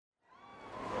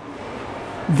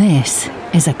This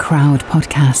is a Crowd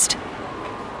podcast.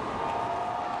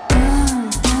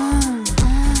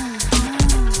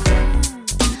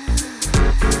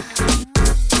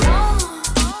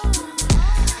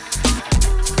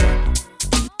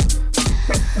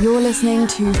 You're listening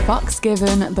to Fucks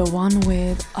Given, the one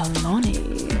with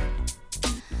Aloni.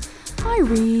 Hi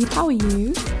Reed, how are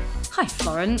you? Hi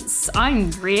Florence,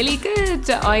 I'm really good.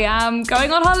 I am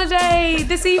going on holiday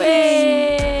this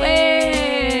evening.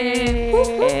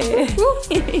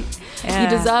 You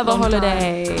deserve a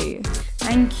holiday.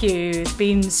 Thank you. It's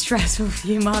been a stressful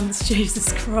few months,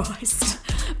 Jesus Christ.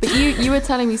 But you were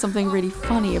telling me something really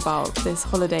funny about this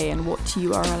holiday and what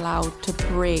you are allowed to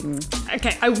bring.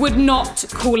 Okay, I would not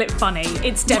call it funny.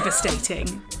 It's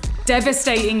devastating.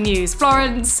 Devastating news.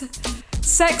 Florence,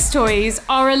 sex toys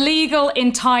are illegal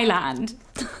in Thailand.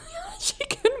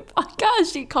 I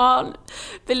actually can't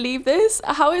believe this.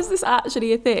 How is this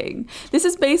actually a thing? This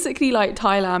is basically like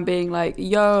Thailand being like,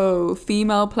 yo,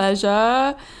 female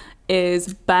pleasure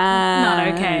is banned. Not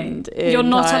okay. You're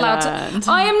not allowed to.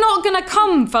 I am not gonna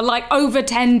come for like over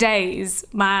 10 days,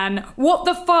 man. What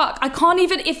the fuck? I can't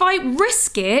even, if I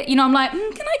risk it, you know, I'm like, can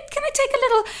I take a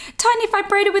little tiny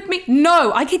vibrator with me?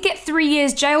 No, I could get 3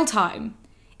 years jail time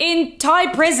in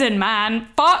Thai prison, man.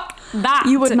 Fuck that.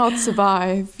 You would not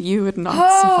survive. You would not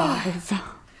survive.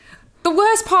 The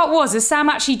worst part was Sam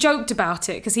actually joked about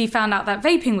it because he found out that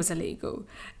vaping was illegal.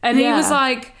 And he was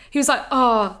like,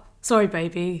 oh, sorry,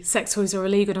 baby, sex toys are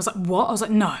illegal. And I was like, what? I was like,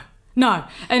 no.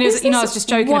 And it was, I was just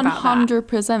joking about that.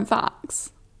 100%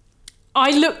 facts.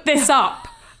 I looked this up,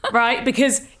 right?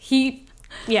 Because it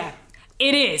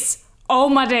is. Oh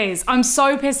my days. I'm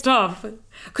so pissed off.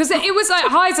 Because it was like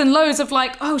highs and lows of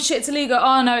like, oh shit, it's illegal.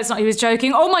 Oh no, it's not. He was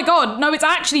joking. Oh my God, no, it's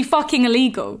actually fucking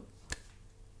illegal.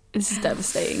 This is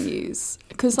devastating news.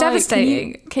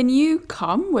 Devastating. Like, can you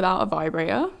come without a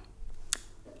vibrator?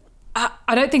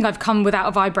 I don't think I've come without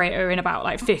a vibrator in about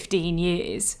like 15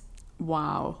 years.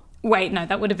 Wow. Wait, no,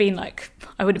 that would have been like,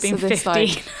 I would have been 15,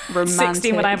 like,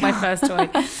 16 when I had my first toy.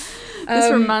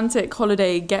 This romantic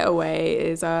holiday getaway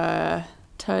is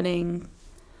turning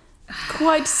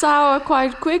quite sour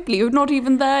quite quickly. You're not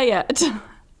even there yet.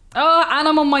 Oh, and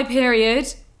I'm on my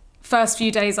period. First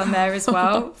few days I'm there as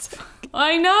well.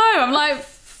 I know. I'm like,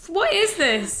 what is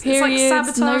this? Periods, it's like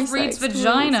sabotage no Reed's sex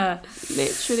vagina.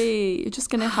 Literally, you're just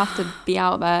going to have to be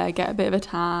out there, get a bit of a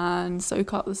tan,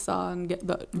 soak up the sun, get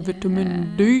that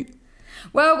vitamin D.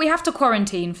 Well, we have to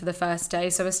quarantine for the first day,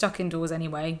 so we're stuck indoors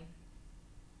anyway.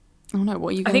 Oh no, what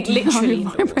are you going to do? I think literally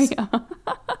indoors.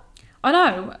 I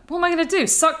know. What am I going to do?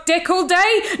 Suck dick all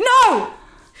day? No!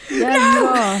 Yeah,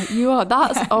 no! You are.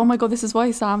 That's, oh my God, this is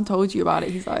why Sam told you about it.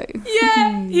 He's like...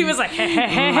 Yeah, he was like,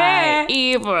 my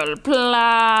evil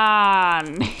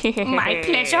plan. My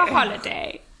pleasure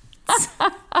holiday.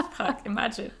 Fuck,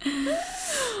 imagine.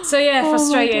 So yeah,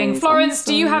 frustrating. Florence,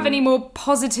 do you have any more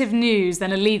positive news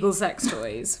than illegal sex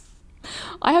toys?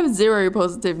 I have zero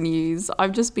positive news.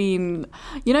 I've just been,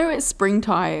 it's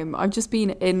springtime. I've just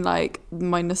been in like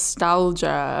my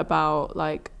nostalgia about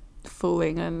like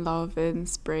falling in love in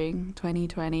spring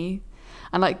 2020.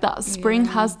 And like that spring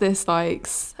has this like,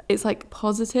 it's like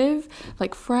positive,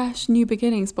 like fresh new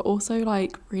beginnings, but also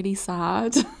like really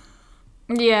sad.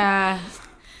 Yeah.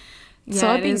 So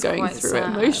I've been going through it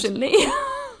emotionally.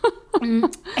 I'm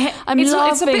it's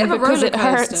laughing a bit of a because it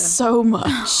roller hurts so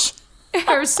much. It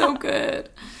hurts so good.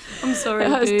 I'm sorry.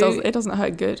 It doesn't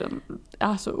hurt good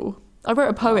at all. I wrote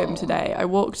a poem today. I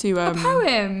walked to a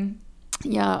poem.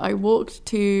 Yeah, I walked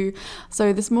to.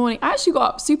 So this morning, I actually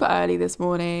got up super early this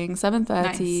morning, 7:30.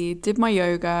 Nice. Did my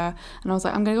yoga, and I was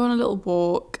like, I'm gonna go on a little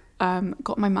walk.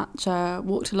 Got my matcha,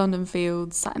 walked to London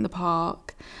Fields, sat in the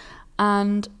park,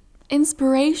 and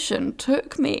inspiration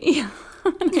took me,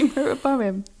 and I wrote a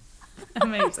poem.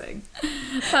 Amazing.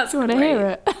 That's Do you want to hear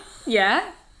it?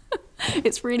 Yeah.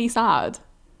 It's really sad.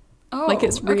 Oh, like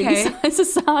it's really sad. It's a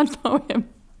sad poem.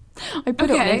 I put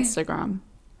it on Instagram.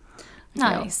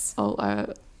 Nice.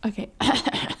 Okay.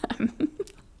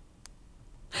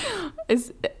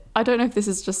 I don't know if this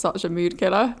is just such a mood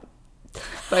killer,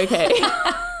 but okay.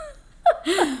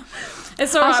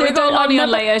 It's all right. We've got Lonnie on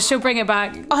later. She'll bring it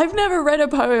back. I've never read a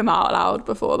poem out loud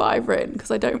before that I've written because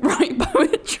I don't write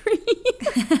poetry.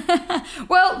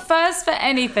 Well, first for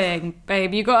anything,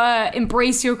 babe, you gotta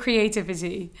embrace your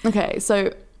creativity. Okay,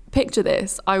 so picture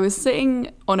this. I was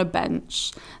sitting on a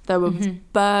bench. There was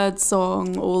bird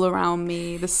song all around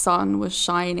me. The sun was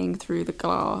shining through the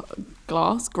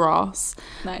grass.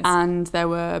 Nice. And there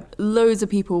were loads of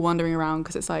people wandering around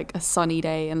because it's like a sunny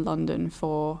day in London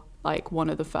for like one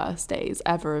of the first days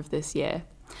ever of this year.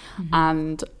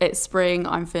 And it's spring.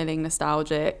 I'm feeling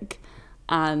nostalgic.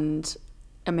 And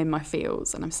am in my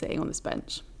feels and I'm sitting on this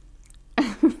bench.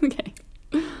 Okay.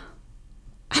 I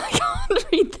can't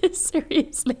read this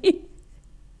seriously.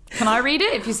 Can I read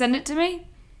it if you send it to me?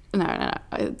 No.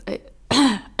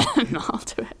 No, I'll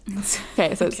do it.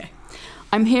 Okay, so it's,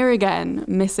 I'm here again,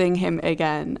 missing him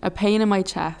again. A pain in my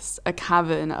chest, a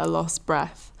cavern, a lost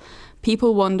breath.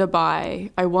 People wander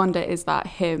by. I wonder, is that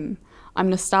him? I'm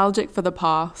nostalgic for the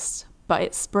past, but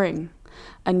it's spring,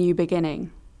 a new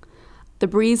beginning. The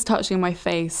breeze touching my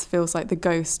face feels like the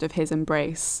ghost of his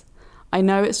embrace. I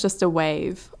know it's just a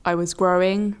wave. I was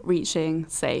growing, reaching,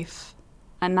 safe,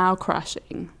 and now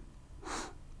crashing.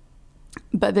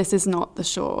 But this is not the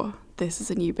shore. This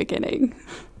is a new beginning.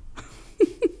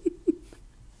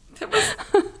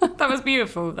 That was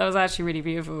beautiful. That was actually really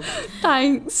beautiful.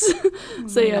 Thanks.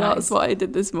 So yeah, nice. That's what I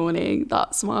did this morning.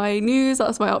 That's my news.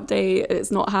 That's my update.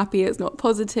 It's not happy. It's not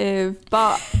positive.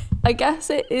 But I guess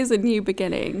it is a new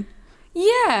beginning.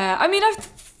 Yeah. I mean, I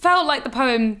felt like the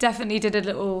poem definitely did a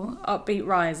little upbeat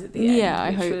rise at the end. Yeah,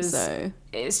 I hope so.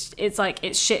 It's like,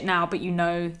 it's shit now, but you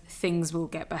know things will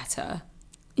get better.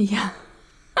 Yeah.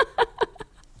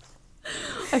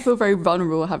 I feel very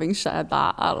vulnerable having shared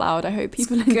that out loud. I hope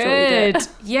people enjoyed it.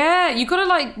 Yeah, you got to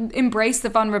like embrace the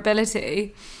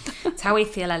vulnerability. It's how we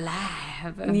feel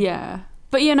alive. Yeah.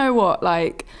 But you know what?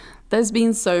 Like, there's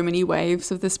been so many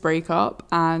waves of this breakup.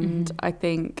 And I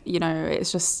think, you know,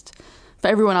 it's just for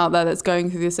everyone out there that's going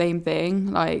through the same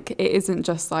thing. Like, it isn't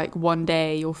just like one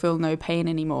day you'll feel no pain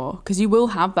anymore. Because you will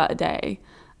have that day.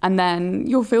 And then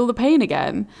you'll feel the pain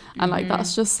again. And like,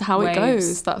 that's just how it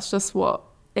goes. That's just what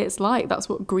it's like. That's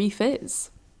what grief is.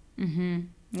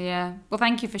 Yeah. Well,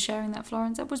 thank you for sharing that,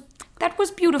 Florence. That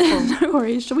was beautiful. No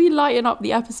worries. Shall we lighten up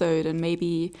the episode and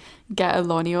maybe get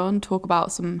Oloni on, talk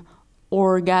about some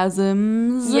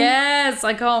orgasms? Yes,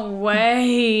 I can't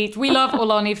wait. We love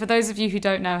Oloni. For those of you who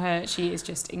don't know her, she is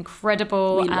just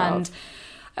incredible.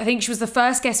 I think she was the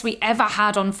first guest we ever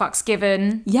had on Fucks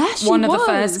Given. Yeah, she One was. of the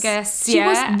first guests. She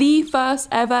was the first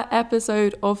ever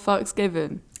episode of Fucks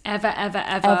Given. Ever.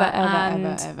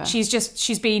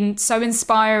 She's been so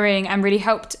inspiring and really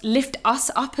helped lift us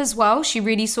up as well. She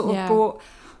really sort of brought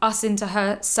us into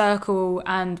her circle,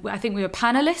 and I think we were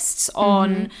panelists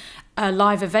on a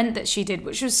live event that she did,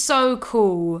 which was so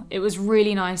cool. It was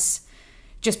really nice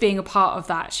just being a part of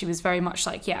that. She was very much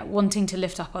like, wanting to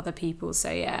lift up other people.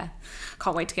 So yeah,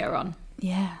 can't wait to get her on.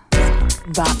 Yeah.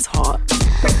 That's hot.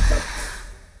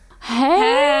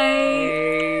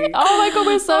 Hey. Oh my God,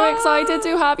 we're so excited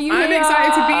to have you here. I'm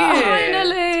excited to be here.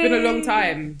 Finally. It's been a long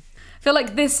time. I feel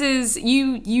like this is,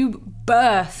 you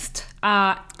birthed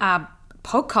our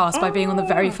podcast by being on the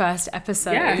very first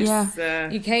episode. Yes.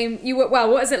 You were,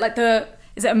 what is it, like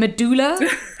is it a medulla?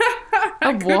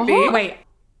 A what? Wait.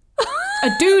 A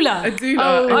doula. A doula.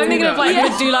 Oh, I'm thinking of like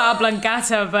medulla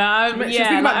oblongata, but I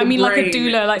mean like a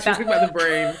doula, like that. She's thinking about the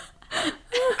brain.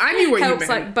 I knew what helps you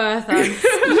meant. like birth us.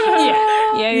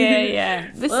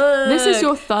 Yeah. This is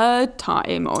your third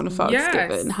time on Fucks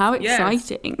Given. How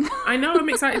exciting. I know, I'm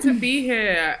excited to be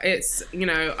here. It's,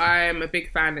 I'm a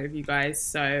big fan of you guys,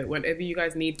 so whenever you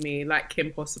guys need me, like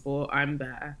Kim Possible, I'm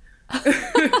there.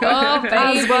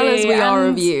 As well as we are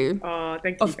of you. Oh,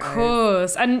 thank you, Of guys.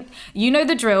 course. And you know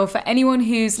the drill. For anyone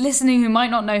who's listening who might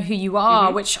not know who you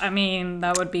are, which, I mean,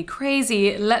 that would be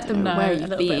crazy, let them know a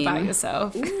little bit about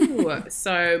yourself. Ooh,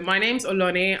 so my name's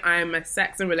Oloni. I'm a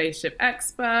sex and relationship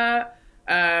expert,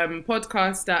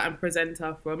 podcaster and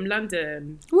presenter from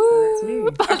London. Woo! So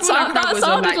that's me. That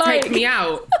sounded like... Take Me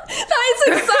Out. That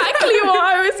is exactly what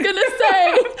I was going to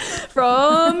say.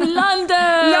 From London.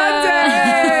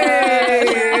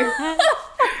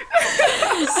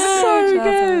 So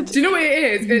good. Do you know what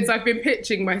it is? It's I've been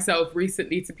pitching myself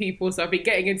recently to people, so I've been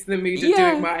getting into the mood of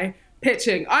doing my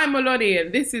pitching. I'm Oloni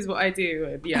and this is what I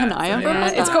do. And I am from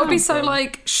London. It's got to be so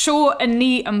like short and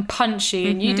neat and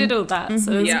punchy, and you did all that,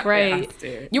 so it's great.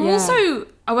 You're also...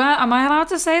 am I allowed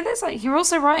to say this? Like, you're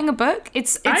also writing a book?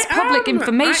 It's public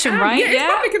information, right? Yeah,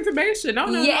 it's public information. No,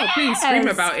 please scream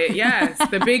about it. Yes,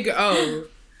 the Big O,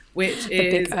 which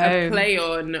is a play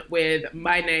on with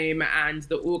my name and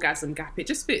the orgasm gap. It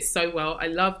just fits so well. I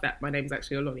love that my name's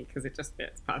actually Oloni because it just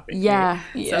fits perfectly. Yeah.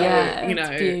 So,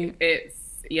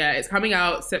 it's coming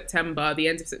out the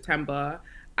end of September.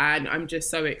 And I'm just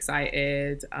so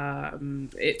excited.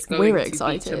 It's going to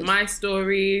feature my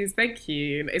stories. Thank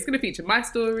you. It's going to feature my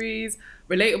stories,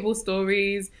 relatable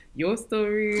stories, your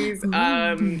stories, So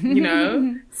I'm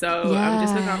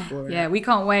just looking out for it. Yeah, we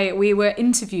can't wait. We were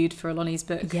interviewed for Oloni's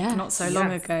book not so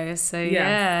long ago. So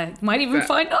might even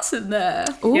find us in there.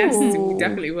 Ooh. Yes, we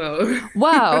definitely will.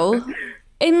 Well,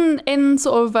 in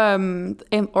sort of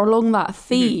along that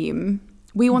theme,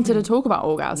 we wanted to talk about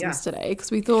orgasms today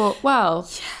because we thought, well,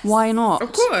 why not?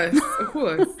 Of course.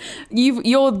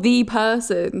 You're the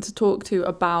person to talk to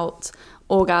about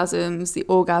orgasms, the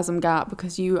orgasm gap,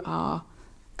 because you are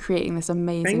creating this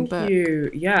amazing book. Thank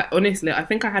you. Yeah, honestly, I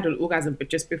think I had an orgasm, but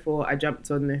just before I jumped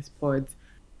on this pod.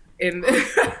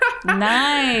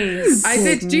 Nice. I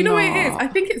did. Do you know what it is? I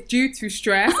think it's due to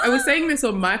stress. I was saying this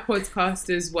on my podcast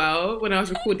as well when I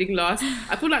was recording last.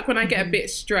 I feel like when I get a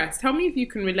bit stressed, tell me if you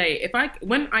can relate.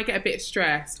 When I get a bit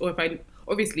stressed, or if I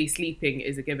obviously sleeping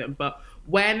is a given, but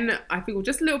when I feel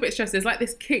just a little bit stressed, there's like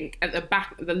this kink at the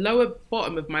back, the lower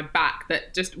bottom of my back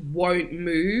that just won't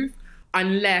move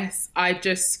unless I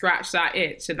just scratch that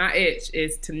itch, and that itch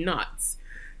is to nuts.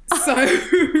 So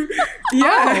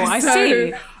I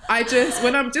see.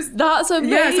 That's amazing.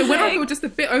 Yeah, so when I feel just a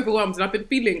bit overwhelmed, and I've been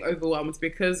feeling overwhelmed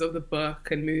because of the book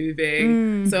and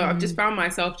moving, so I've just found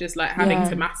myself just like having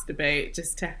to masturbate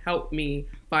just to help me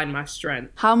find my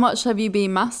strength. How much have you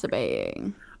been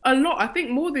masturbating? A lot. I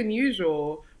think more than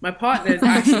usual. My partner's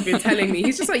actually been telling me,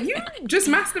 he's just like, you just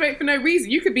masturbate for no reason.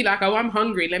 You could be like, oh, I'm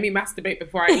hungry, let me masturbate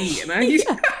before I eat. And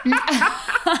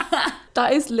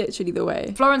That is literally the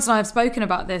way. Florence and I have spoken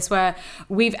about this, where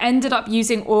we've ended up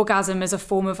using orgasm as a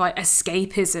form of like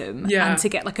escapism and to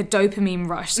get like a dopamine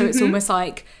rush. So it's almost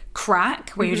like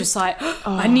crack, where you're just like,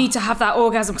 I need to have that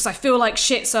orgasm because I feel like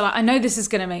shit. So like, I know this is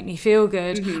going to make me feel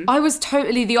good. I was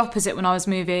totally the opposite when I was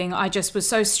moving. I just was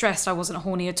so stressed. I wasn't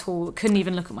horny at all. Couldn't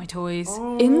even look at my toys.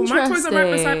 Interesting. My toys are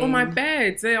right beside on my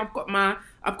bed.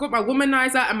 I've got my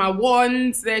womanizer and my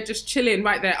wands. They're just chilling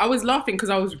right there. I was laughing because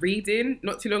I was reading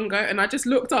not too long ago, and I just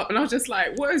looked up and I was just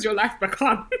like, what has your life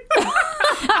become?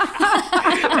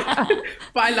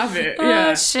 But I love it.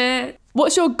 Oh, shit.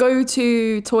 What's your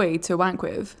go-to toy to wank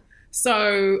with?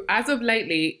 So as of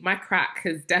lately, my crack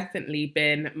has definitely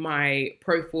been my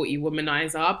Pro 40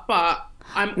 womanizer, but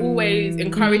I'm always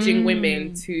encouraging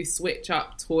women to switch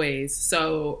up toys.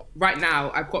 So right now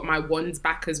I've got my wands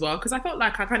back as well, because I felt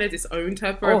like I kind of disowned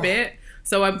her for a bit.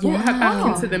 So I brought her back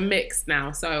into the mix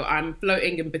now. So I'm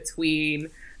floating in between,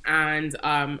 and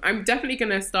I'm definitely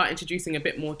going to start introducing a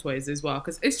bit more toys as well,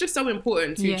 because it's just so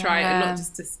important to try it and not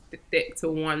just to stick to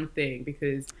one thing,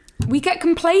 because we get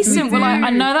complacent. We're like,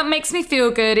 I know that makes me feel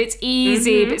good. It's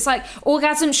easy. But it's like,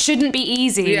 orgasms shouldn't be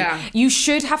easy. Yeah. You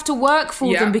should have to work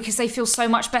for them, because they feel so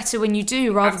much better when you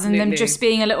do, rather than them just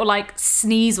being a little like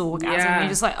sneeze orgasm. Yeah. You're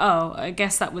just like, oh, I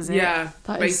guess that was it. Yeah,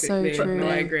 that is so true. No,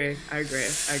 I agree.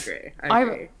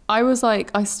 I was like,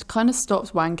 I kind of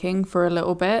stopped wanking for a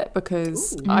little bit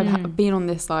because I'd been on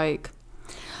this like,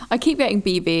 I keep getting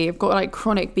BV. I've got like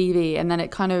chronic BV, and then it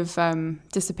kind of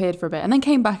disappeared for a bit and then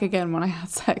came back again when I had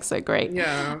sex. So great.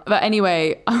 Yeah. But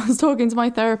anyway, I was talking to my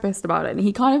therapist about it, and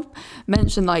he kind of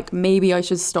mentioned like maybe I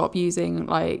should stop using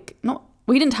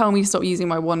he didn't tell me to stop using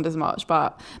my wand as much,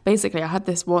 but basically I had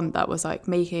this wand that was like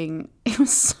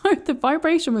the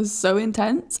vibration was so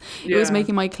intense. It was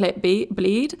making my clit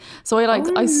bleed. So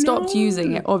I stopped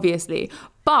using it, obviously.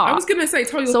 But I was going to say,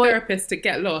 tell your therapist to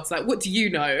get lost. Like, what do you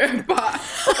know? But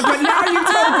now you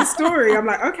told the story, I'm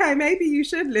like, okay, maybe you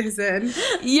should listen.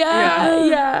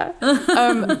 Yeah.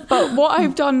 But what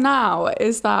I've done now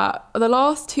is that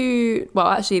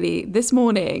this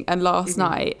morning and last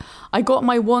night, I got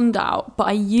my wand out, but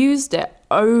I used it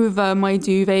over my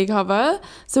duvet cover,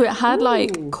 so it had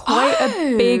like quite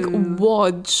a big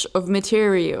wodge of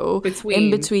material in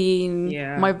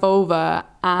between my vulva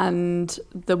and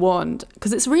the wand,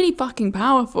 because it's really fucking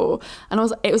powerful, and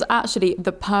it was actually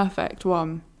the perfect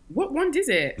one. What wand is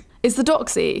it? It's the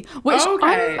Doxy, which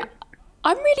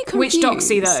I'm really confused. Which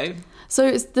Doxy though? So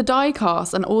it's the die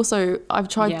cast, and also I've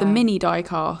tried the mini die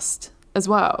cast as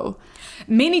well.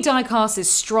 Mini die cast is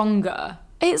stronger.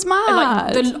 It's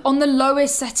mad. Like on the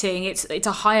lowest setting, it's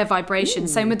a higher vibration.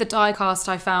 Same with the die cast.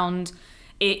 I found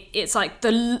it's like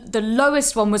the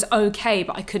lowest one was okay,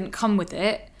 but I couldn't come with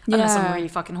it unless I'm really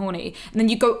fucking horny. And then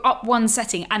you go up one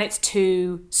setting and it's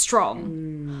too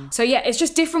strong. So yeah, it's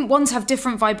just different ones have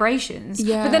different vibrations.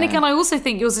 Yeah. But then again, I also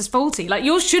think yours is faulty. Like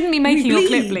yours shouldn't be making your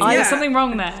clit bleed. There's something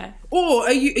wrong there. Or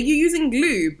are you using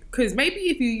lube? Because maybe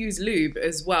if you use lube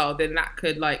as well, then that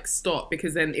could like stop,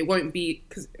 because then it won't be,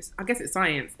 because I guess it's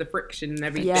science, the friction and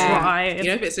everything. Yeah. You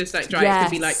know, if it's just like dry, it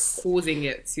could be like causing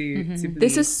it to bleed.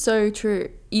 This is so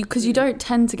true. Because you don't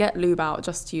tend to get lube out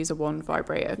just to use a wand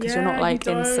vibrator, because you're not like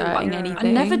inserting anything.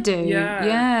 I never do.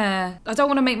 Yeah. I don't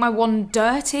want to make my wand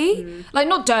dirty. Like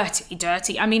not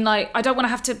dirty. I mean like I don't want to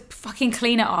have to fucking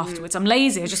clean it afterwards. I'm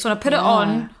lazy. I just want to put it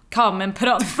on, come and put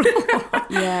it on the floor.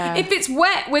 If it's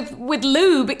wet with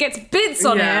lube, it gets bits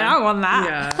on it. I want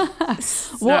that.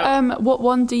 What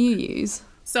wand do you use?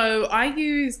 So I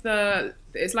use the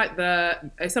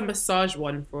it's a massage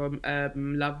one from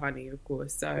Lovehoney, of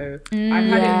course. So I've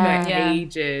had it for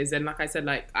ages, and like I said,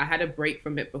 like I had a break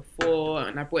from it before,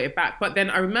 and I brought it back. But then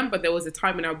I remember there was a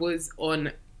time when I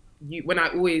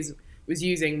always was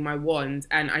using my wand,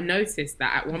 and I noticed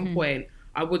that at one point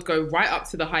I would go right up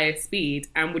to the highest speed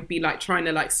and would be like trying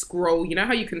to like scroll. You know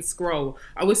how you can scroll?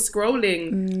 I was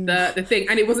scrolling the thing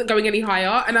and it wasn't going any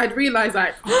higher. And I'd realize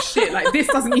like, oh shit, like this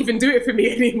doesn't even do it for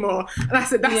me anymore. And I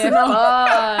said, that's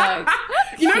enough.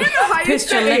 You know, the highest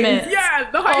settings.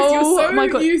 Yeah, the highest.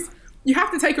 You're so used. You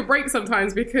have to take a break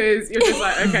sometimes because you're just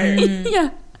like, okay.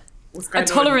 What's going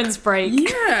on? A tolerance break.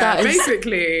 Yeah, that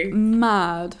basically.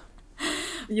 Mad.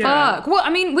 Yeah. Fuck. Well, I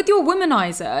mean, with your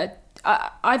womanizer,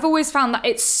 I've always found that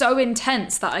it's so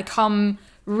intense that I come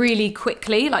really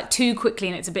quickly, like too quickly,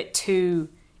 and it's a bit too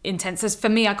intense. For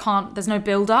me, I can't, there's no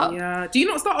build up. Yeah. Do you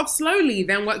not start off slowly,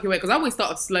 then work your way? Because I always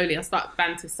start off slowly. I start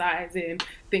fantasizing,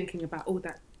 thinking about all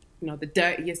that, you know, the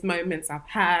dirtiest moments I've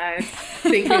had,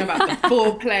 thinking about the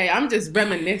foreplay. I'm just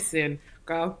reminiscing.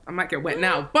 Girl, I might get wet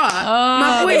now. But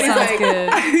my point is like,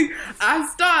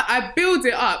 I build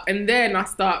it up and then I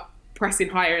start pressing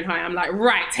higher and higher. I'm like,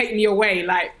 right, take me away.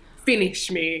 Like, finish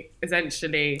me,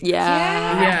 essentially.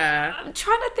 Yeah. I'm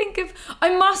trying to think of...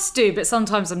 I must do, but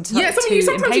sometimes I'm sometimes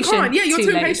impatient. You can't. Yeah, you're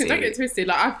too impatient. Don't get twisted.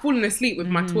 Like, I've fallen asleep with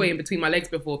my toy in between my legs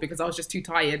before because I was just too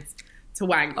tired to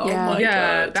wank. Oh my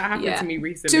God. That happened to me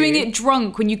recently. Doing it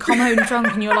drunk, when you come home drunk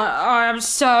and you're like, oh, I'm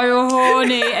so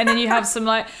horny. And then you have some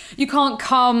like, you can't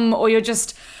come, or you're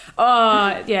just...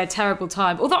 terrible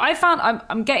time. Although I found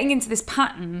I'm getting into this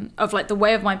pattern of like the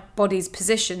way of my body's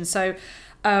position. So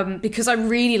because I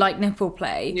really like nipple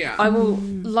play, I will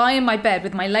lie in my bed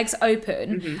with my legs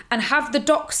open and have the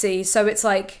doxy, so it's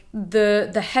like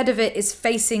the head of it is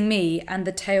facing me and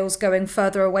the tail's going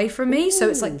further away from me. So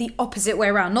it's like the opposite way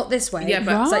around, not this way. Yeah,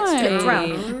 but it's like flipped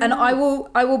around. And I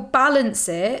will balance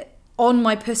it on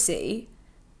my pussy.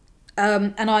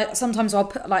 And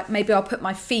I'll put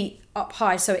my feet up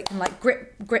high so it can like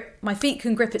grip my feet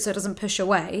can grip it so it doesn't push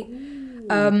away.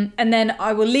 And then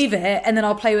I will leave it and then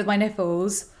I'll play with my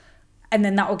nipples and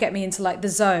then that will get me into like the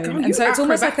zone. God, and so it's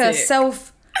almost like a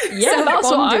self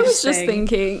that's what I was just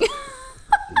thinking.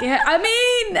 Yeah, I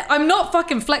mean, I'm not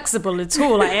fucking flexible at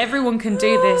all. Like everyone can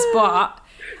do this, but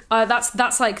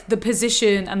that's like the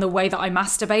position and the way that I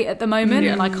masturbate at the moment.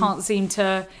 And I can't seem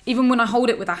to, even when I hold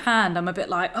it with a hand, I'm a bit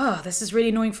like, oh, this is really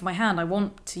annoying for my hand. I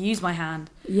want to use my hand.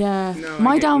 Yeah. No,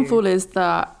 my downfall is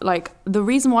that like the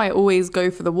reason why I always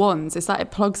go for the wands is that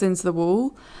it plugs into the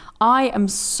wall. I am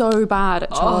so bad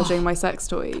at charging my sex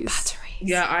toys. Batteries.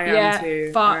 Yeah, I am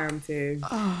too. Fuck. I am too.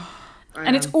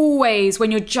 And it's always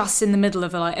when you're just in the middle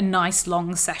of a nice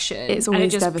long session. It's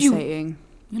always devastating.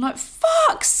 You're like,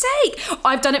 fuck's sake.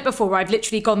 I've done it before where I've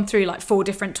literally gone through like 4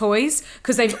 different toys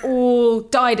because they've all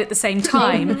died at the same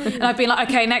time. And I've been like,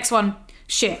 okay, next one,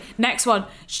 shit. Next one,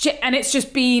 shit. And it's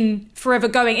just been forever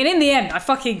going. And in the end, I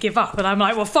fucking give up. And I'm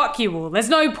like, well, fuck you all. There's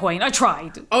no point. I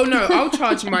tried. Oh, no, I'll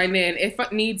charge mine in. If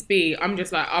it needs be, I'm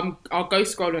just like, I'll go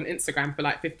scroll on Instagram for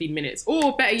like 15 minutes.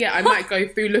 Or better yet, I might go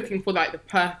through looking for like the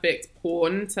perfect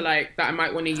porn to like that I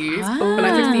might want to use for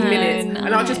like 15 minutes. Nice.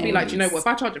 And I'll just be like, do you know what? If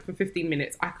I charge it for 15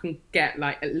 minutes, I can get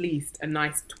like at least a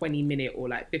nice 20 minute or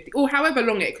like 50 or however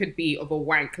long it could be of a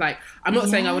wank. Like, I'm not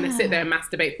saying I want to sit there and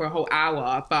masturbate for a whole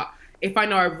hour, but if I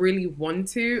know I really want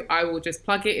to, I will just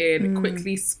plug it in,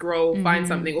 quickly scroll, find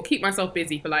something, or keep myself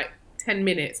busy for like 10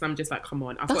 minutes. And I'm just like, come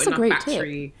on, I've got enough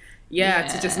battery. Yeah,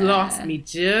 to just last me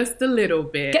just a little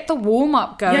bit. Get the warm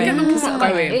up going. Yeah, get the warm up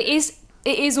going.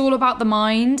 It is all about the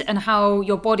mind and how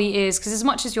your body is, because as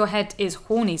much as your head is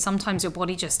horny, sometimes your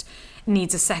body just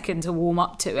needs a second to warm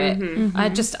up to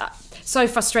it. So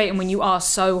frustrating when you are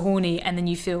so horny and then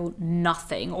you feel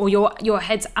nothing, or your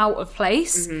head's out of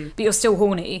place, but you're still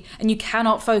horny and you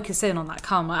cannot focus in on that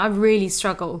cum. Like, I really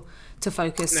struggle to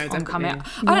focus on coming.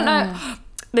 I don't know.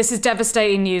 This is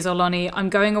devastating news, Oloni. I'm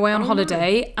going away on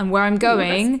holiday, and where I'm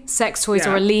going, sex toys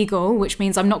are illegal, which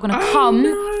means I'm not going to come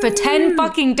for 10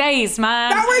 fucking days, man.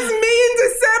 That was me in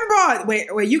December. Wait,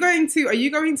 are you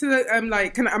going to the,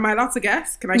 am I allowed to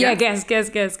guess? Can I guess? Yeah,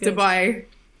 guess. Dubai?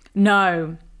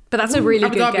 No, but that's a really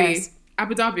good guess.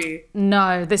 Abu Dhabi?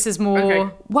 No, this is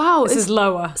more, wow, this is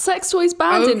lower. Sex toys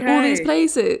banned in all these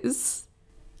places.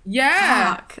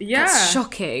 Yeah. Fuck, that's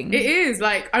shocking. It is.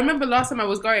 Like, I remember last time I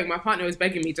was going, my partner was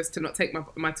begging me just to not take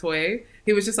my toy.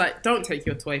 He was just like, don't take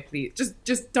your toy, please.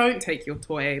 Just don't take your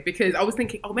toy. Because I was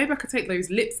thinking, oh, maybe I could take those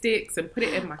lipsticks and put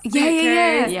it in my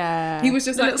suitcase. Yeah. He was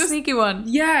just like, just sneaky one.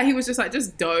 Yeah, he was just like,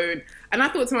 just don't. And I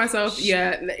thought to myself,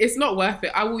 yeah, it's not worth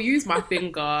it. I will use my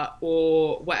finger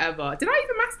or whatever. Did I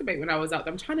even masturbate when I was out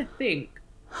there? I'm trying to think.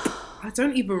 I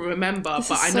don't even remember,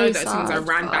 but I know that as soon as I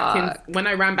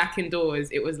ran back indoors,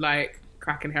 it was like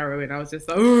crack and heroin. I was just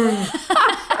like,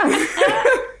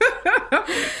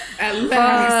 at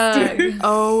last.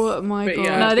 Oh my God.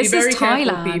 Yeah, no, this is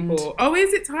Thailand. People. Oh,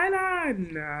 is it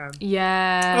Thailand?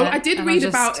 Yeah. Oh, I did read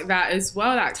about that as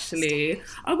well, actually.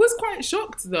 I was quite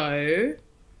shocked though.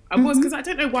 I was, because I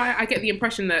don't know why I get the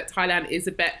impression that Thailand is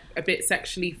a bit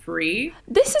sexually free.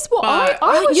 This is what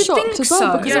I was shocked as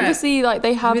well, because obviously like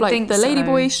they have like the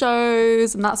Ladyboy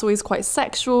shows, and that's always quite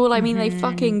sexual. I mean, they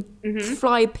fucking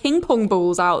fly ping pong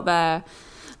balls out there.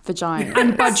 Vagina.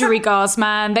 And budgerigars,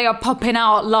 man. They are popping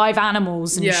out live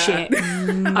animals and shit.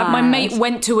 My mate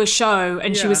went to a show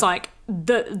and she was like,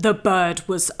 the bird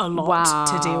was a lot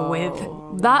to deal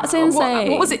with. That's insane.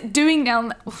 What was it doing down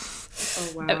there?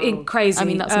 Oh, wow. Crazy. I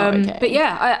mean, that's not okay. But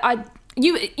yeah,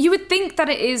 you would think that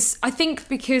it is, I think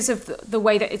because of the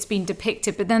way that it's been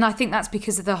depicted, but then I think that's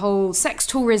because of the whole sex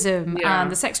tourism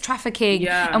and the sex trafficking,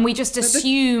 and we just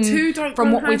assume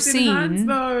from what we've seen. Hands,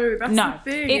 though. That's the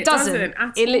thing. It doesn't.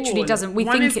 It literally doesn't. We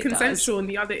One think is it consensual does. and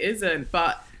the other isn't,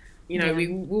 but you know, we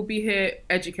will be here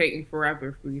educating forever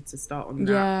if we to start on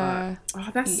that.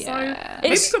 But that's so.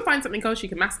 Maybe you could find something else you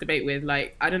can masturbate with,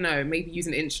 like I don't know, maybe use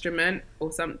an instrument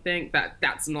or something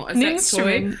that's not a sex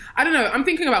toy. I don't know. I'm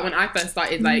thinking about when I first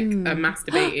started like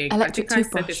masturbating. Electric I think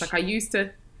toothbrush. I said this. Like I used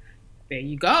to. There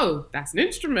you go. That's an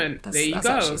instrument. There you that's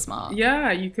go. actually smart.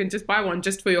 Yeah, you can just buy one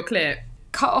just for your clit.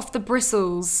 Cut off the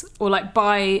bristles or like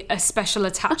buy a special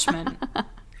attachment.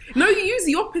 No, you use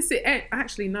the opposite end.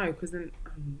 Actually, no, because then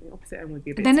the opposite end would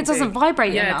be a bit then too it doesn't big.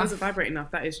 vibrate enough. Yeah, it doesn't vibrate enough.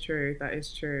 That is true.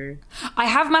 I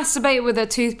have masturbated with a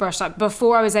toothbrush like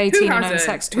before I was 18 and owned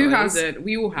sex toys. Who hasn't?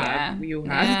 We all have. Yeah. We all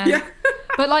have. Yeah.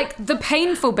 But like the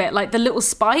painful bit, like the little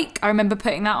spike, I remember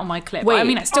putting that on my clip. Wait, I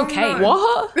mean, it still came. No.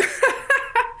 What?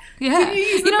 Yeah. Did you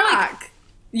use the back?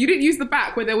 You didn't use the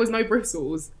back where there was no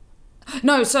bristles?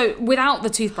 No, so without the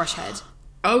toothbrush head.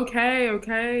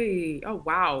 Okay. Oh,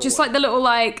 wow. Just like the little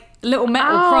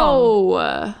metal prong.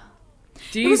 Oh.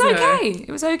 It was okay.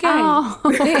 Oh.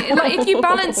 Like if you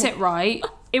balance it right,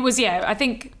 it was, I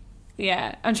think,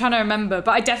 I'm trying to remember,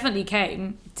 but I definitely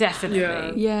came.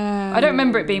 Definitely. Yeah. I don't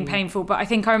remember it being painful, but I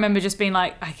think I remember just being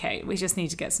like, okay, we just need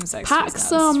to get some sex. Pack toys now.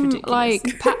 some, This is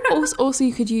ridiculous. also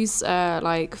you could use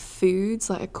like foods,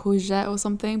 like a courgette or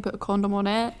something, put a condom on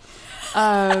it.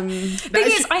 Thing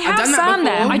is, I have Sam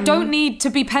there. I don't need to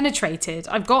be penetrated.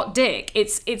 I've got dick.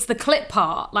 It's the clit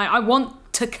part. Like I want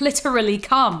to clitorally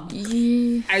come.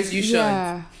 As you should.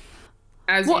 Yeah.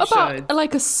 What about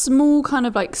like a small kind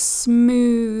of like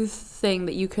smooth thing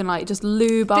that you can like just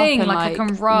lube up and like I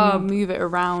can rub, move it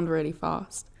around really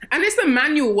fast? And it's the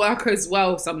manual work as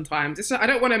well sometimes. It's I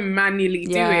don't want to manually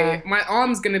do it. My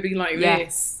arm's going to be like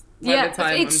this. Yeah,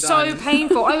 it's so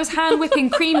painful. I was hand whipping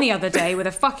cream the other day with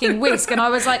a fucking whisk, and I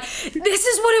was like, this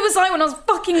is what it was like when I was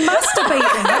fucking masturbating.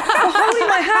 I'm holding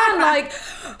my hand like,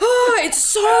 oh, it's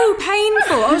so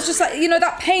painful. I was just like,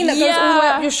 that pain that goes all the way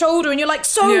up your shoulder, and you're like,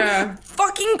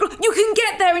 fucking, you can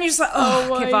get there, and you're just like,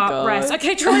 give up, God. Rest.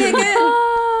 Okay, try again.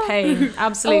 Pain,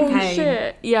 absolute pain.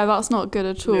 Shit. Yeah, that's not good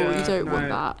at all. You don't want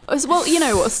that. Well, you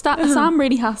know what? Sam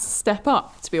really has to step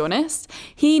up, to be honest.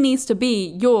 He needs to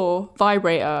be your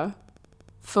vibrator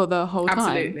for the whole time.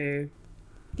 Absolutely.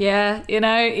 Yeah,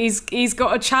 he's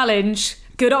got a challenge.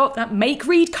 Good old make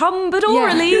Reed come, but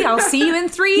orally. I'll see you in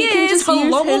 3 years. He can just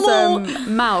use his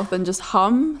mouth and just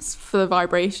hum for the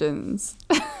vibrations.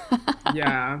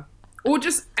 Yeah. Or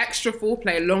just extra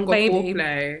foreplay, longer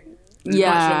foreplay.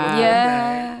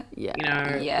 Yeah.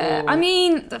 I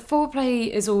mean, the foreplay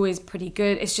is always pretty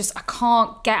good. It's just I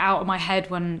can't get out of my head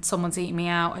when someone's eating me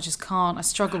out. I just can't. I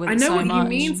struggle with it so much. I know what you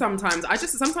mean sometimes.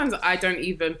 Sometimes I don't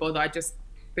even bother. I just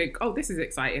think, oh, this is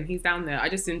exciting. He's down there. I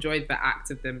just enjoyed the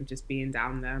act of them just being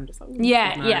down there. I'm just like, oh,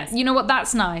 nice. You know what?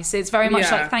 That's nice. It's very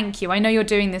much like, thank you. I know you're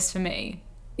doing this for me.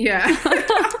 Yeah.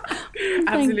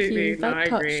 Absolutely. You. No, I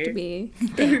agree. Touched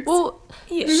me. Well,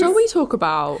 shall we talk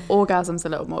about orgasms a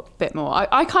little bit more?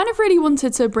 I kind of really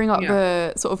wanted to bring up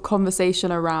the sort of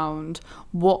conversation around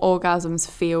what orgasms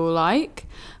feel like,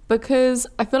 because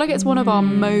I feel like it's one of our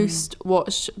most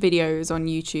watched videos on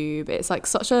YouTube. It's like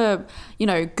such a,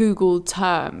 Googled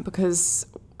term, because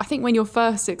I think when you're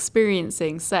first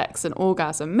experiencing sex and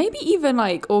orgasm, maybe even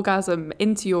like orgasm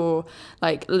into your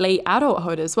like late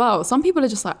adulthood as well, some people are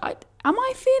just like, am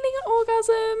I feeling an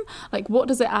orgasm? Like, what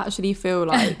does it actually feel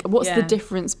like? What's the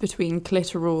difference between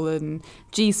clitoral and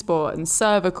G-spot and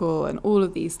cervical and all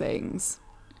of these things?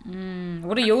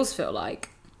 What do yours feel like?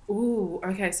 Ooh,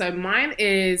 okay. So mine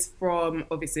is from,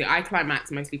 obviously, I climax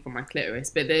mostly from my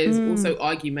clitoris, but there's also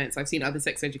arguments I've seen other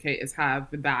sex educators have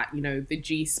that, the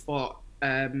G-spot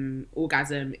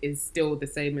orgasm is still the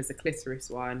same as the clitoris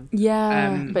one.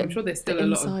 Yeah, but I'm sure there's still a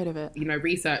lot of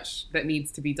research that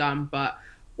needs to be done, but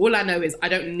all I know is I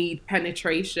don't need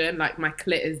penetration. Like, my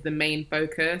clit is the main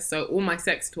focus. So all my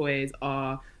sex toys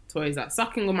are toys that are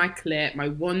sucking on my clit. My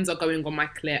wands are going on my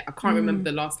clit. I can't remember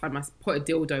the last time I put a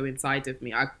dildo inside of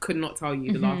me. I could not tell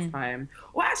you the last time.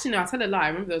 Well, actually, no, I tell a lie. I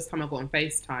remember there was time I got on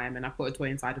FaceTime and I put a toy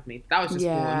inside of me. That was just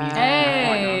for amusement.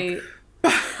 Hey.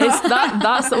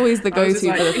 That's always the go-to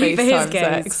for the FaceTime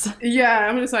sex. Yeah,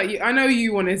 I'm just like, I know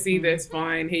you want to see this,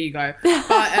 fine, here you go.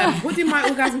 But what do my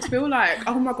orgasms feel like?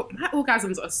 Oh my God, my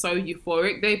orgasms are so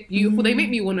euphoric. They're beautiful. They make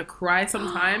me want to cry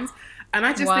sometimes. And I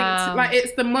just think, like,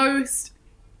 it's the most,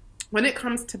 when it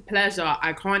comes to pleasure,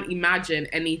 I can't imagine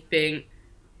anything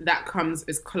that comes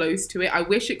as close to it. I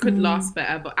wish it could last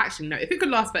forever. Actually, no, if it could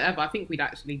last forever, I think we'd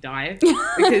actually die.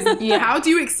 Because how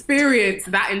do you experience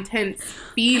that intense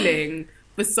feeling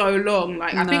for so long?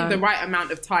 Like, I think the right amount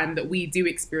of time that we do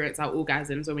experience our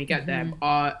orgasms when we get them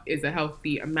is a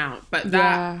healthy amount. But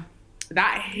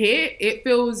that hit, I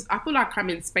feel like I'm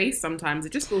in space sometimes.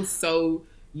 It just feels so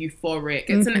euphoric.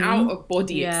 It's an out of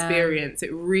body experience.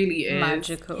 It really is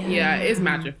magical. Yeah, it is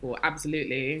magical.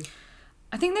 Absolutely.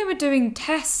 I think they were doing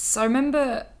tests. I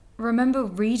remember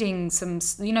reading some,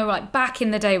 like back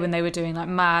in the day when they were doing like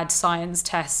mad science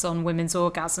tests on women's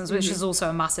orgasms, which is also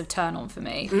a massive turn on for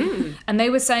me. And they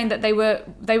were saying that they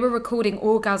were recording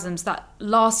orgasms that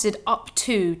lasted up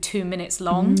to 2 minutes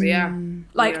long.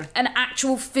 Like an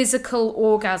actual physical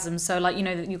orgasm. So like,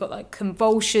 you've got like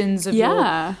convulsions of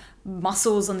your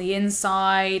muscles on the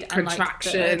inside, and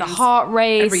contractions, like the heart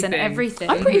rate and everything.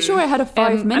 I'm pretty sure I had a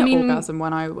 5-minute orgasm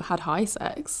when I had high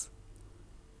sex.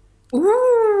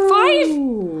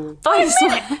 Ooh, 5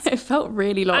 minutes. It felt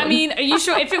really long. I mean, are you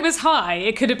sure? If it was high,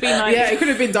 it could have been like... Yeah, it could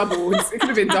have been doubled.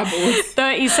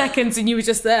 30 seconds and you were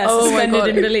just there,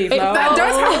 suspended in belief. That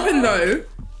does happen though.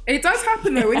 It does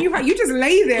happen though. When you just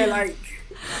lay there like,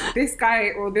 this guy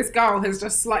or this girl has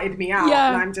just slutted me out,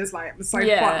 and I'm just like, I'm so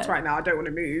fucked right now, I don't want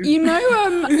to move.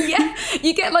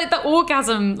 You get like the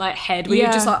orgasm like head where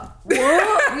you're just like,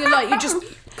 what? You're just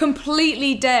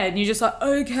completely dead, and you're just like,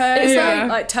 okay, it's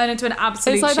like turn into an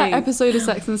absolute it's like sheep. that episode of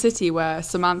Sex and the City where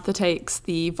Samantha takes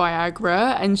the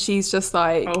Viagra and she's just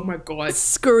like, oh my God,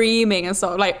 screaming and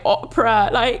sort of like opera,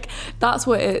 like that's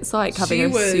what it's like having she a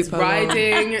was super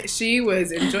riding long... She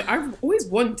was enjoying. I've always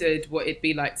wondered what it'd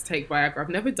be like to take Viagra. I've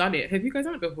never done it. Have you guys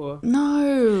done it before?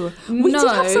 No, we did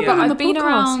have someone on the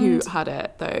podcast who had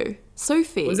it though.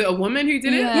 Sophie, was it a woman who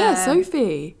did it? Yeah,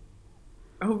 Sophie.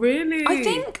 Oh really?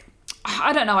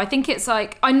 I don't know. I think it's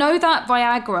like, I know that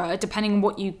Viagra, depending on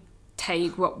what you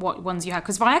take, what ones you have,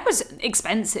 because Viagra's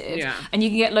expensive and you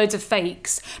can get loads of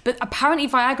fakes, but apparently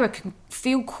Viagra can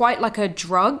feel quite like a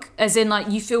drug, as in like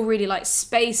you feel really like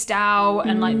spaced out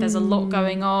and like there's a lot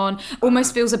going on.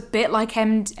 Almost feels a bit like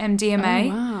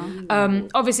MDMA. Oh, wow.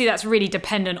 Obviously that's really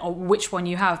dependent on which one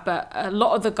you have, but a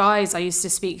lot of the guys I used to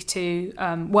speak to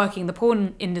working the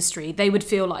porn industry, they would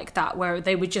feel like that, where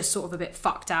they were just sort of a bit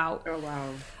fucked out. Oh wow.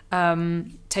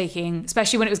 Taking,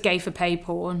 especially when it was gay for pay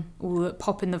porn, or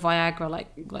popping the Viagra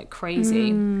like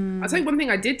crazy. I'll tell you one thing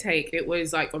I did take. It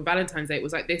was like on Valentine's Day. It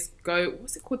was like this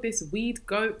what's it called? This weed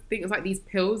goat thing. It's like these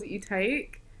pills that you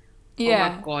take. Yeah.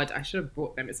 Oh my God, I should have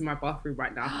brought them. It's in my bathroom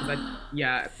right now. But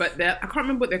I can't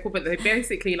remember what they're called, but they're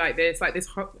basically like this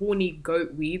horny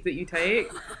goat weed that you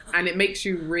take, and it makes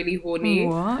you really horny.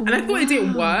 What? And I thought it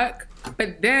didn't work,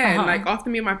 but then like after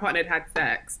me and my partner had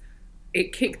sex,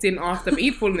 it kicked in after, but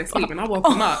he'd fallen asleep and I woke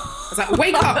him up. I was like,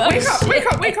 wake up. I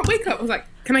was like,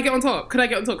 can I get on top?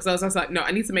 Because I was just like, no,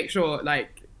 I need to make sure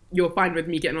like you're fine with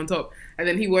me getting on top. And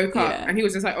then he woke up and he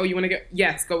was just like, oh, you want to get,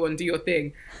 yes, go on, do your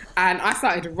thing. And I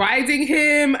started riding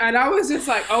him and I was just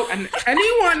like, oh, and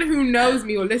anyone who knows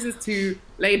me or listens to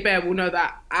Laid Bare will know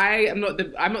that I'm not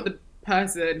the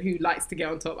person who likes to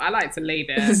get on top. I like to lay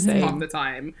there half the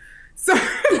time. So, do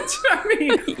you know what I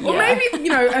mean? Or maybe,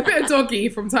 a bit of doggy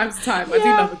from time to time. I do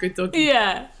love a good doggy.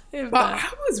 Yeah. But I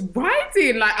was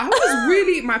riding, like, I was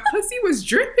really, my pussy was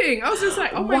dripping. I was just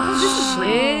like, oh my God, this is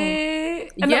real.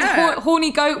 And that's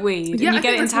horny goat weed. Yeah, and you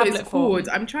get it in tablet form.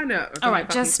 I'm trying to... All right,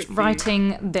 just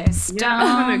writing this down.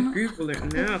 I'm trying to Google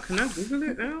it now. Can I Google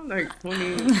it now? Like,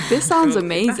 horny... This sounds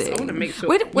amazing. I want to make sure.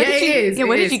 Where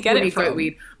did you get it from? Goat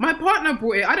weed. My partner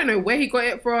brought it. I don't know where he got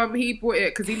it from. He brought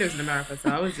it because he lives in America. So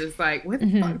I was just like, where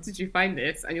the fuck did you find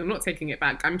this? And you're not taking it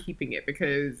back. I'm keeping it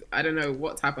because I don't know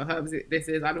what type of herbs this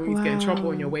is. I don't want you to get in trouble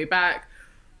on your way back.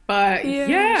 But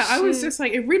I was just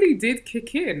like, it really did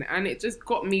kick in, and it just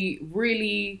got me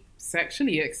really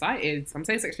sexually excited. I'm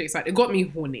saying sexually excited. It got me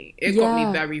horny. It got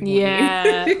me very horny.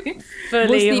 Yeah. Was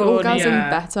the orgasm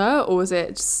better, or was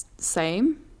it just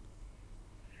same?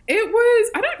 It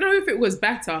was, I don't know if it was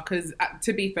better, because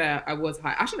to be fair, I was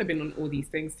high. I shouldn't have been on all these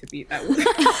things to be that.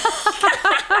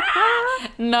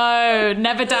 No,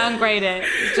 never downgrade it.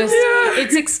 Just,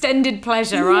 it's extended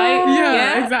pleasure, right?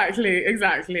 Yeah,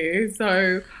 exactly.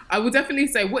 So I would definitely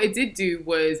say what it did do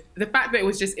was the fact that it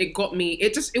was just, it got me,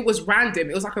 it was random.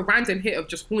 It was like a random hit of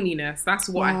just horniness. That's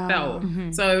what I felt.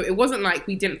 Mm-hmm. So it wasn't like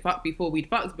we didn't fuck before, we'd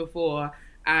fucked before.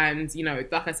 And, you know,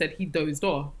 like I said, he dozed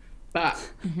off. But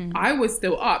I was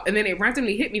still up. And then it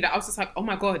randomly hit me that I was just like, oh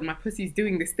my God, my pussy's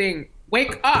doing this thing.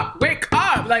 Wake up. Like,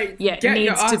 get it needs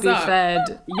your ass to be up.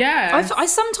 fed. Yeah. I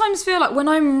sometimes feel like when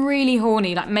I'm really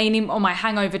horny, like mainly on my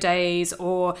hangover days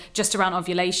or just around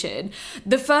ovulation,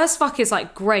 the first fuck is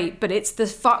like great, but it's the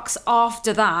fucks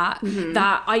after that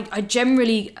that I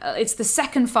generally, it's the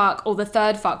second fuck or the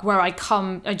third fuck where I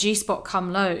G-spot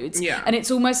come loads. Yeah. And it's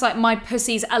almost like my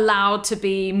pussy's allowed to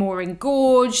be more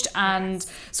engorged and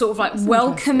sort of like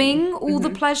welcoming all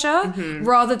the pleasure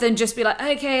rather than just be like,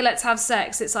 okay, let's have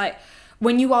sex. It's like,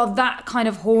 when you are that kind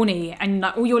of horny and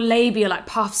like all your labia like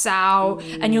puffs out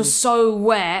and you're so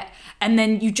wet, and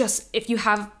then you just, if you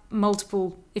have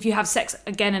sex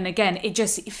again and again, it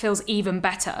feels even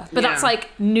better. But that's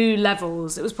like new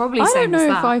levels. It was probably same as that. I don't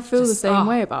know if I feel the same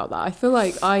way about that. I feel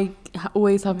like I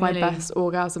always have my best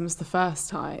orgasms the first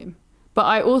time, but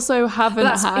I also haven't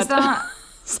had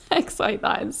sex like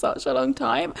that in such a long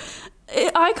time.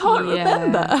 I can't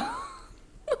remember.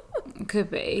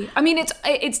 Could be. I mean,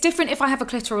 it's different if I have a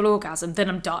clitoral orgasm, then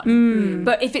I'm done.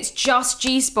 But if it's just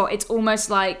G-spot, it's almost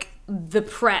like the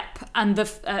prep and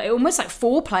almost like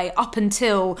foreplay up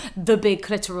until the big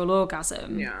clitoral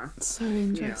orgasm. Yeah. So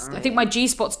interesting. I think my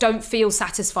G-spots don't feel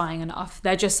satisfying enough.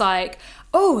 They're just like,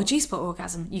 oh, a G-spot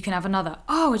orgasm, you can have another.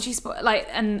 Oh, a G-spot, like,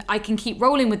 and I can keep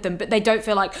rolling with them, but they don't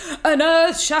feel like an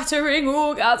earth-shattering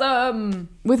orgasm.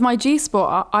 With my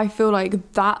G-spot, I feel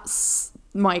like that's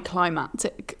my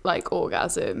climactic like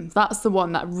orgasm. That's the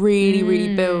one that really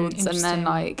really builds, and then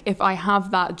like if I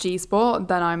have that G-spot,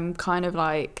 then I'm kind of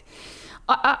like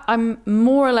I'm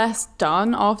more or less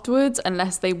done afterwards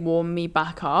unless they warm me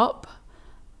back up.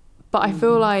 But I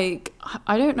feel like,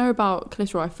 I don't know about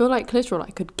clitoral, I feel like clitoral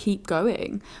like could keep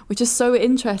going, which is so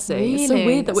interesting. Really? It's so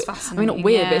weird that not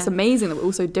weird, but it's amazing that we're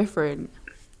all so different.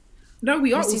 No,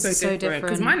 we are also different,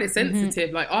 because mine is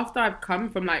sensitive. Like after I've come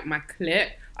from like my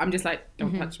clit, I'm just like,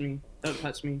 don't touch me, don't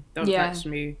touch me, don't touch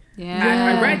me. Yeah.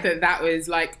 And I read that was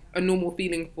like a normal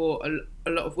feeling for a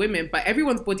lot of women, but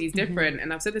everyone's body is different.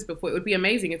 And I've said this before, it would be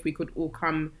amazing if we could all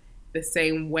come the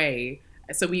same way,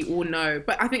 so we all know.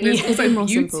 But I think there's also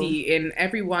beauty in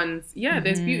everyone's,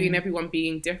 there's beauty in everyone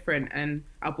being different and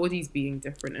our bodies being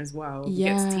different as well. We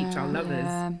get to teach our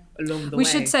lovers along the way. We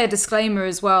should say a disclaimer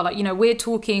as well. Like, you know,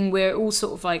 we're all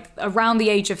sort of like around the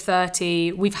age of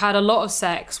 30. We've had a lot of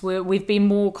sex. We've been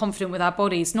more confident with our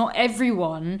bodies. Not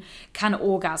everyone can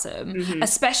orgasm,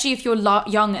 especially if you're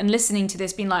young and listening to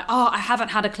this being like, oh, I haven't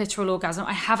had a clitoral orgasm.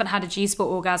 I haven't had a G-spot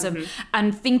orgasm.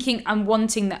 And thinking and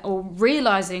wanting that, or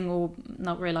realizing, or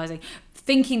not realizing,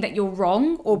 thinking that you're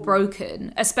wrong or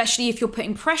broken, especially if you're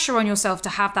putting pressure on yourself to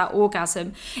have that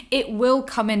orgasm. It will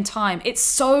come in time. It's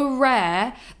so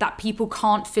rare that people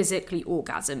can't physically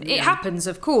orgasm. It happens,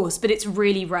 of course, but it's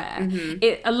really rare.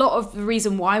 A lot of the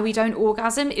reason why we don't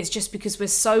orgasm is just because we're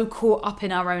so caught up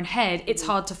in our own head, it's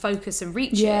hard to focus and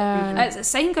reach it.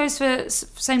 Same goes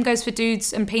for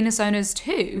dudes and penis owners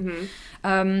too.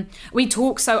 We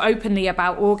talk so openly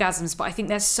about orgasms, but I think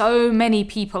there's so many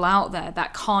people out there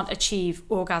that can't achieve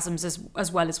orgasms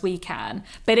as well as we can.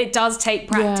 But it does take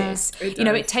practice. You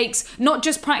know, it takes not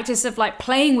just practice of like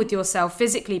playing with yourself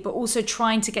physically, but also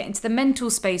trying to get into the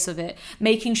mental space of it,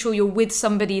 making sure you're with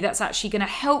somebody that's actually going to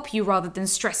help you rather than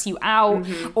stress you out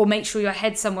or make sure your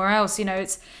head's somewhere else. You know,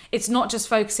 it's not just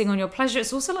focusing on your pleasure,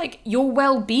 it's also like your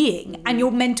well-being and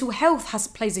your mental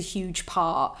health plays a huge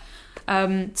part.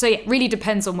 So yeah, it really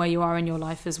depends on where you are in your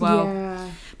life as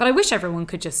well. But I wish everyone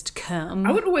could just come.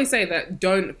 I would always say that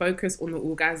don't focus on the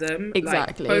orgasm.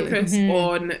 Exactly. Like, focus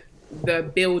on the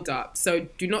build up. So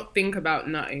do not think about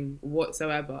nutting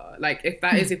whatsoever. Like if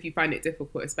that is, if you find it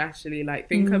difficult, especially, like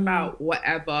think about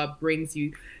whatever brings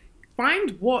you.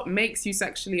 Find what makes you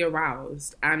sexually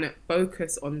aroused and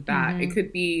focus on that. It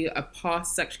could be a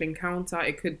past sexual encounter.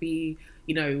 It could be,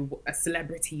 you know, a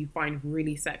celebrity you find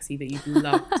really sexy that you'd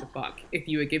love to fuck if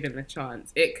you were given the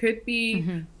chance. It could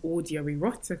be audio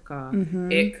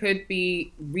erotica. It could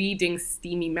be reading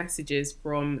steamy messages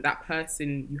from that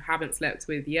person you haven't slept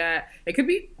with yet. It could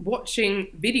be watching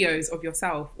videos of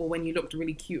yourself, or when you looked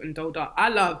really cute and dolled up. I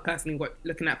love personally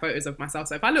looking at photos of myself.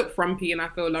 So if I look frumpy and I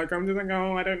feel like I'm just like,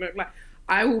 oh, I don't look like,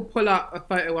 I will pull up a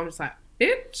photo. I'm just like,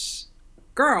 bitch,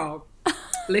 girl,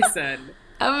 listen.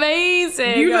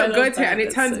 Amazing. You look good here, and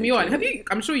it turns me on.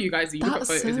 I'm sure you guys look at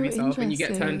photos of yourself and you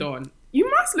get turned on. You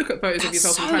must look at photos of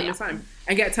yourself from time to time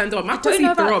and get turned on. My pussy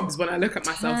throbs when I look at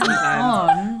myself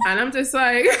sometimes. And I'm just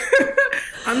like,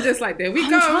 there we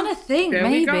go. I'm trying to think, there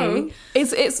maybe. We go.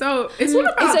 It's all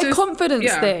about it's a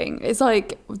confidence thing. It's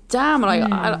like, damn,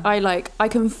 like I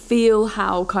can feel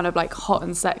how kind of like hot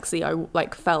and sexy I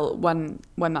like felt when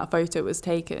that photo was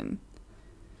taken.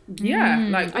 Yeah,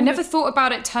 like I never thought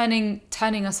about it turning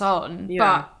us on,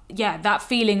 but yeah, that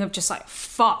feeling of just like,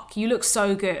 fuck, you look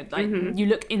so good, like you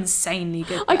look insanely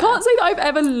good. I can't say that I've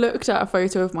ever looked at a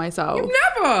photo of myself. You've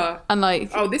never. And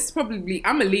like, oh, this is probably,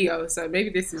 I'm a Leo, so maybe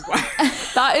this is why.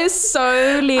 That is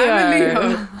so Leo. I'm a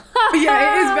Leo.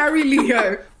 Yeah, it is very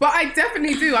Leo. But I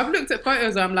definitely do. I've looked at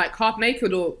photos where I'm like half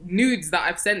naked, or nudes that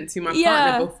I've sent to my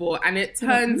partner before, and it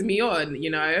turns me on, you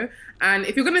know? And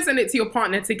if you're going to send it to your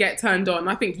partner to get turned on,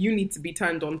 I think you need to be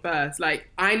turned on first.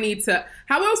 Like, I need to...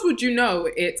 How else would you know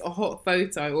it's a hot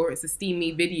photo or it's a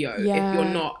steamy video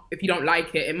if you don't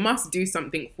like it? It must do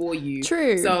something for you.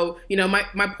 True. So, you know,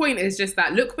 my point is just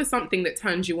that look for something that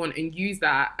turns you on and use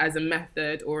that as a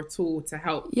method or a tool to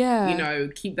help, you know,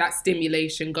 keep that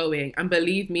stimulation going. And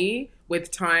believe me, with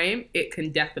time, it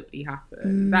can definitely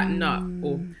happen. That nut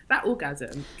or that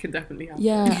orgasm can definitely happen.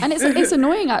 Yeah, and it's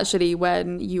annoying actually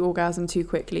when you orgasm too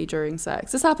quickly during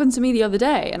sex. This happened to me the other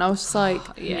day, and I was just like,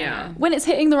 when it's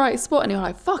hitting the right spot, and you're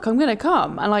like, fuck, I'm gonna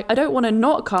come, and like I don't want to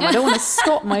not come. I don't want to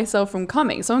stop myself from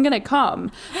coming, so I'm gonna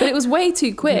come. But it was way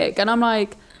too quick, and I'm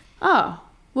like, oh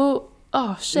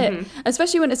shit.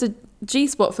 Especially when it's a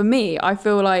G-spot for me, I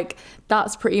feel like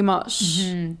that's pretty much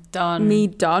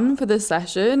done for the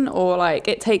session, or like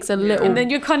it takes a little, and then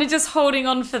you're kind of just holding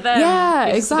on for them. Yeah,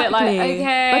 exactly. Like,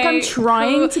 okay, like I'm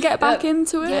trying to get back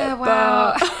into it. Yeah,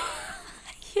 wow. But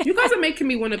You guys are making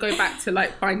me want to go back to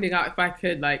like finding out if I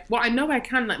could like, well, I know I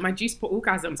can, like my G-spot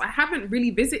orgasms. I haven't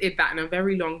really visited that in a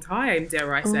very long time,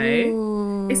 dare I say.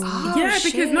 Because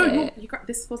you got,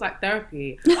 this was like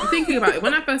therapy. I'm thinking about it.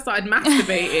 When I first started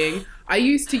masturbating, I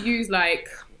used to use like,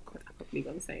 God, I can't believe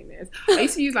I'm saying this. I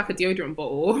used to use like a deodorant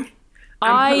bottle.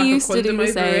 I used to do the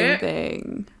same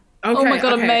thing. Okay, oh my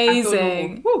God,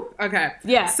 amazing. Okay.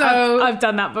 Yeah, so I've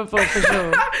done that before for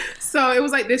sure. So it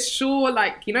was like this Sure,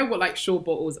 like, you know what, like Sure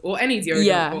bottles or any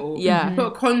deodorant bottle. Yeah. Put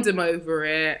a condom over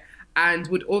it and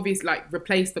would obviously like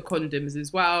replace the condoms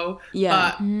as well.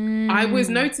 Yeah. But I was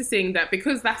noticing that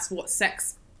because that's what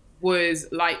sex was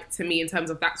like to me in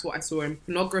terms of that's what I saw in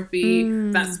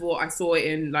pornography. That's what I saw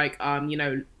in like, you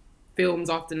know, films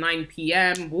after 9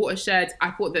 p.m, Watershed.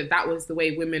 I thought that was the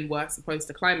way women were supposed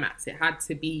to climax. It had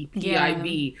to be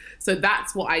PIV. Yeah. So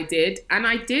that's what I did. And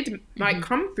I did like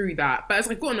come through that. But as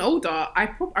I've gotten older,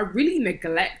 I really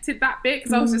neglected that bit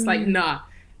because I was just like, nah,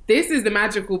 this is the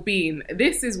magical bean.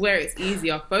 This is where it's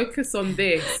easier. Focus on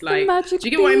this. Like, do you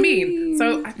get what I mean?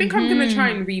 So I think I'm going to try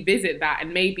and revisit that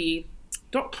and maybe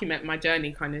document my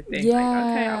journey kind of thing. Yeah.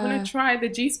 Like, okay, I want to try the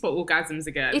G-spot orgasms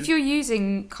again. If you're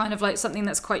using kind of like something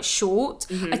that's quite short,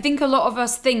 I think a lot of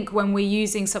us think when we're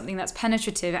using something that's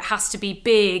penetrative, it has to be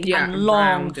big and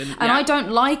long. And I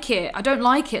don't like it. I don't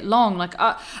like it long. Like,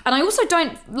 and I also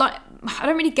don't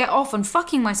really get off on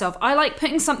fucking myself. I like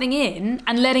putting something in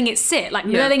and letting it sit, like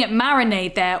letting it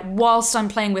marinate there whilst I'm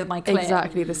playing with my clit.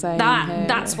 Exactly the same.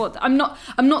 That's what I'm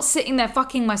not sitting there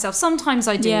fucking myself. Sometimes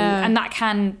I do, and that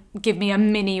can give me a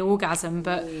mini orgasm.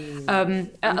 But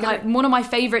like one of my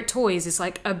favorite toys is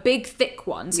like a big thick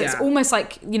one, so it's almost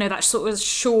like, you know, that sort of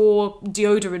Sure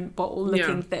deodorant bottle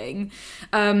looking thing,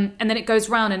 and then it goes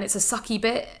round and it's a sucky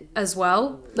bit as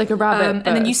well, like a rabbit.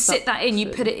 And then you sit that in, you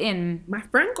put it in. My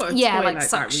friend got a toy like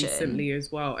that recently as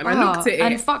well, and I looked at it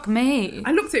and fuck me,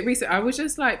 I looked at it recently. I was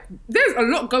just like, there's a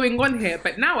lot going on here,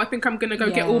 but now I think I'm gonna go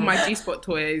get all my G-spot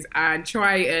toys and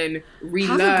try and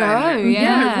relearn. Have a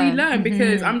go, relearn,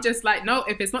 because I'm just like, no,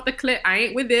 if it's not the clit, I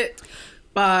ain't with it.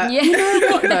 But you know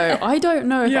what though, I don't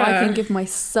know if I can give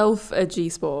myself a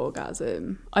G-spot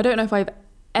orgasm. I don't know if I've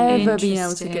ever been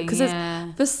able to get,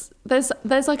 because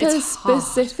there's like a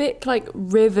specific like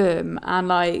rhythm and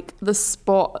like the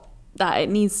spot that it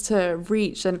needs to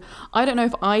reach, and I don't know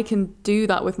if I can do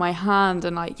that with my hand,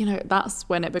 and like, you know, that's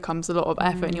when it becomes a lot of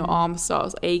effort and your arm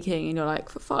starts aching and you're like,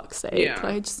 for fuck's sake,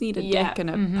 I just need a dick and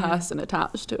a person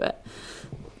attached to it.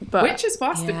 But which is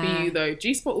faster for you though,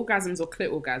 G-spot orgasms or clit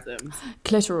orgasms?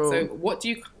 Clitoral.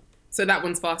 So that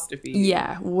one's faster for you?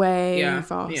 Yeah, way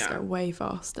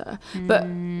faster. But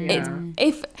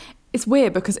it's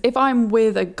weird because if I'm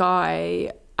with a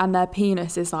guy and their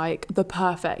penis is like the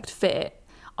perfect fit,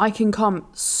 I can come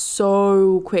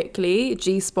so quickly,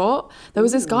 G-spot. There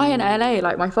was this guy in LA,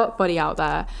 like my fuck buddy out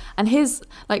there, and his,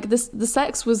 like, the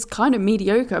sex was kind of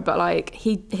mediocre, but like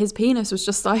his penis was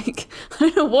just like, I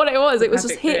don't know what it was. It was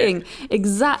just hitting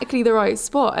exactly the right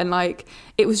spot, and like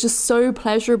it was just so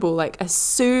pleasurable, like as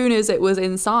soon as it was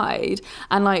inside,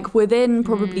 and like within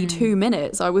probably 2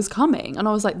 minutes I was coming, and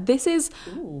I was like, this is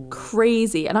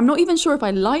crazy. And I'm not even sure if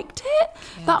I liked it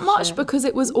that much because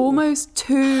it was almost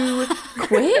too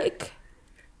quick.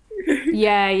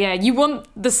 You want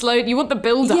the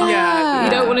build up.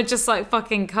 You don't want to just like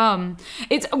fucking come.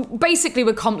 It's basically,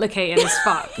 we're complicated as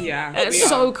fuck. It's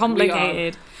so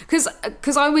complicated because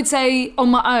I would say on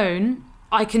my own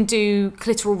I can do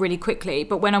clitoral really quickly,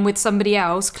 but when I'm with somebody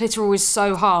else, clitoral is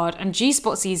so hard and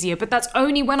G-spot's easier, but that's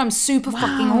only when I'm super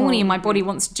fucking horny and my body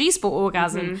wants G-spot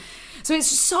orgasm. So it's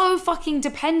so fucking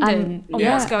dependent on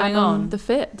what's going on. The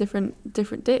fit, different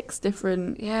dicks,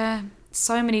 different... Yeah,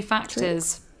 so many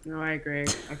factors. No, I agree.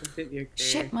 I completely agree.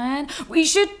 Shit, man. We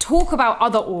should talk about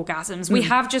other orgasms. We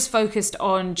have just focused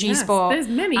on G-spot there's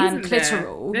many, and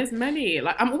clitoral. There's many.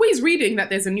 Like, I'm always reading that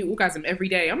there's a new orgasm every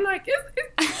day. I'm like,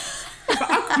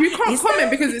 but you can't comment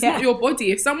because it's not your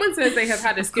body. If someone says they have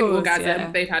had a skin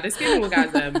orgasm, they've had a skin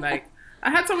orgasm. Like, I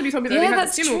had somebody tell me that they had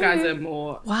a skin orgasm,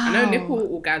 or I know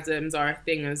nipple orgasms are a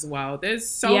thing as well. There's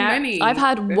so many. I've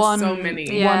had one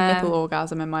nipple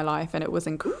orgasm in my life, and it was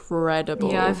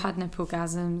incredible. Yeah, I've had nipple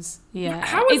orgasms. Yeah,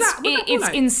 how is that? It's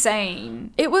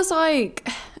insane. It was like,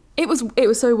 it was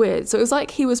so weird. So it was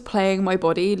like he was playing my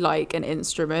body like an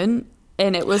instrument.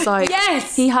 And it was like,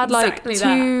 he had like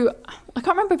two, I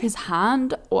can't remember if his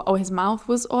hand or his mouth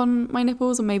was on my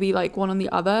nipples or maybe like one on the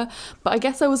other. But I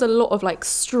guess there was a lot of like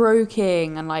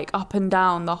stroking and like up and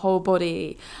down the whole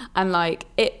body. And like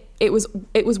it was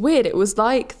weird. It was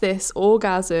like this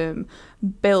orgasm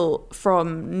built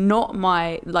from not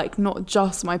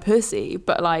just my pussy,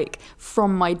 but like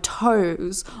from my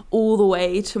toes all the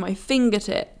way to my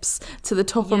fingertips to the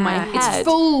top of my head. It's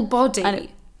full body.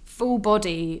 Full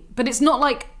body, but it's not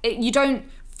like you don't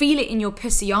feel it in your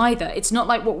pussy either. It's not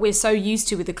like what we're so used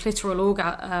to with the clitoral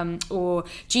or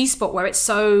G-spot, where it's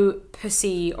so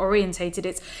pussy orientated.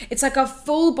 It's like a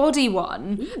full body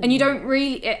one. And you don't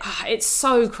really. It's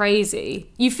so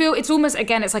crazy. You feel it's almost,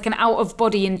 again, it's like an out of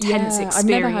body intense experience. I've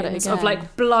never had it again. Of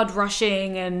like blood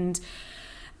rushing and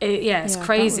it's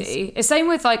crazy. It's same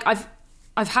with like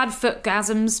I've had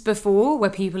footgasms before where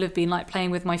people have been like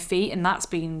playing with my feet, and that's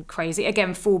been crazy.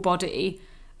 Again, full body.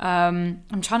 I'm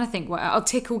trying to think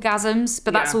ticklegasms,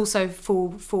 but that's also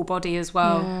full body as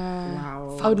well.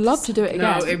 Wow. I would love to do it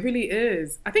again. No, it really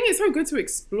is. I think it's so good to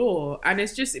explore, and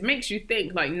it makes you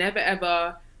think, like, never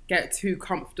ever get too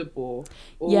comfortable.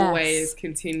 Always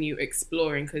continue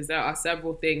exploring, because there are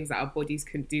several things that our bodies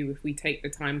can do if we take the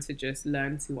time to just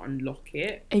learn to unlock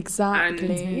it.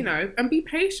 Exactly. And, you know, and be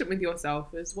patient with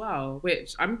yourself as well,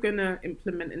 which I'm gonna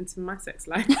implement into my sex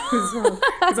life as well.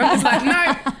 Because I'm just like,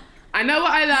 no, I know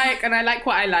what I like and I like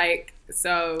what I like.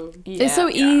 So it's so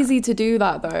easy to do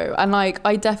that though, and like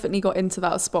I definitely got into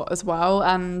that spot as well.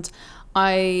 And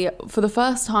I, for the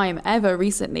first time ever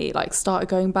recently, like started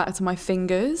going back to my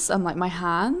fingers and like my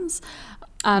hands,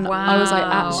 and I was like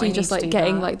actually just like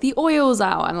getting like the oils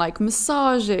out and like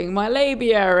massaging my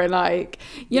labia and like,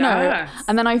 you know,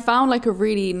 and then I found like a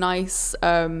really nice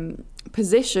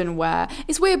position where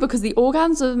it's weird because the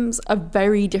orgasms are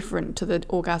very different to the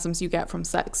orgasms you get from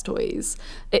sex toys.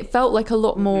 It felt like a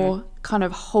lot more kind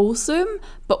of wholesome,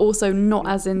 but also not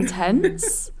as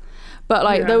intense. But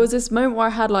like there was this moment where I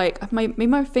had like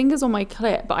my fingers on my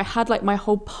clit, but I had like my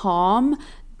whole palm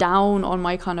down on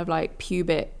my kind of like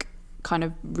pubic kind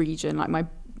of region, like my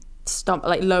stomach,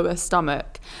 like lower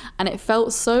stomach, and it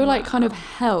felt so like kind of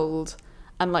held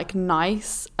and like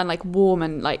nice and like warm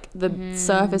and like the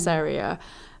surface area.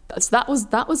 So that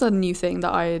was a new thing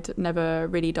that I'd never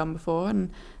really done before,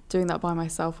 and doing that by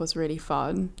myself was really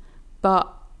fun.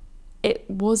 But it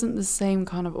wasn't the same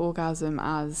kind of orgasm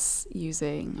as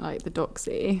using like the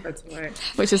Doxy. That's right.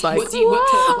 Which is like, what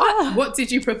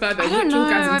did you prefer though? Which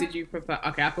orgasm did you prefer?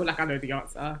 Okay, I feel like I know the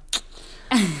answer.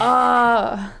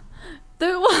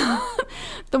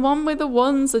 The one with the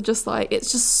wands are just like,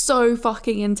 it's just so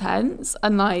fucking intense,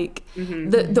 and like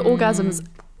the orgasm's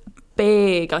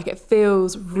big, like it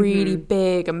feels really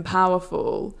big and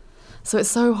powerful. So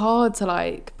it's so hard to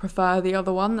like prefer the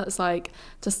other one that's like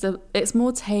just it's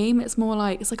more tame, it's more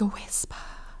like, it's like a whisper,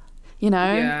 you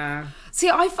know? Yeah. See,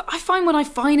 I find when I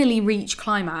finally reach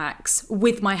climax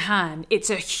with my hand,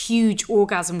 it's a huge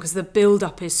orgasm because the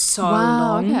build-up is so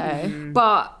long. Okay.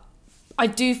 But I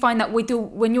do find that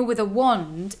when you're with a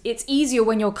wand, it's easier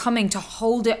when you're coming to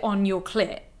hold it on your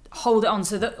clit. Hold it on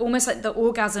so that almost like the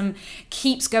orgasm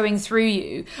keeps going through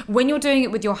you. When you're doing it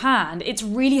with your hand, it's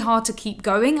really hard to keep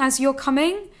going as you're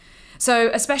coming. So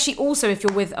especially also if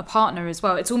you're with a partner as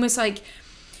well, it's almost like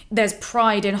there's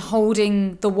pride in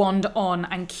holding the wand on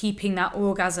and keeping that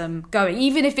orgasm going,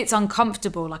 even if it's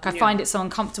uncomfortable. Like I find it so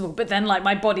uncomfortable, but then like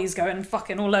my body's going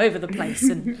fucking all over the place.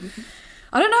 And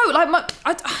I don't know, like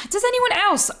does anyone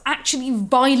else actually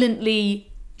violently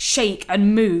shake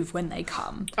and move when they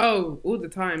come? Oh, all the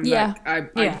time. Yeah.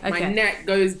 Like my neck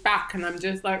goes back and I'm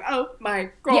just like, oh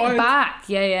my God. Yeah, back.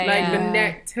 Yeah. Like the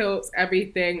neck tilts,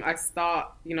 everything. I start,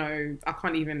 I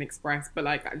can't even express, but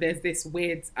like there's this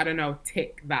weird, I don't know,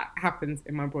 tick that happens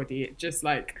in my body. It just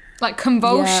like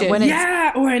convulsion.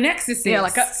 Or an exorcism. Yeah,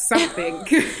 like something.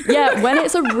 Yeah, when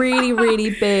it's a really,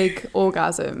 really big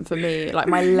orgasm for me, like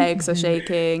my legs are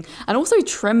shaking and also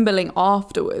trembling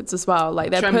afterwards as well.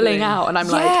 Like they're pulling out and I'm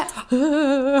like,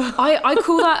 I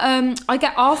call that I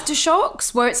get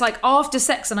aftershocks where it's like after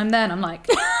sex and I'm there and I'm like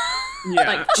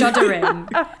like juddering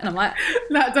and I'm like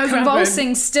that does convulsing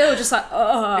happen. Still just like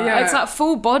it's like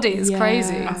full body. It's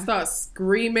crazy. I start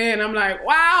screaming. I'm like,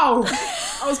 wow,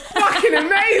 that was fucking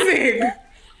amazing.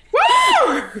 Woo!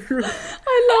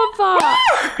 I love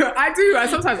that. Woo! I do.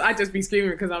 Sometimes I just be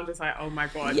screaming because I'm just like, oh my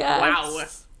God, wow.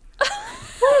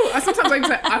 Sometimes I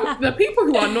just like, the people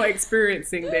who are not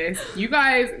experiencing this, you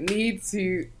guys need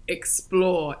to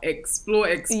explore because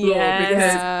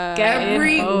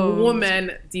every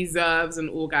woman deserves an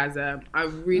orgasm. I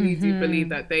really do believe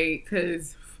that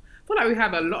because I feel like we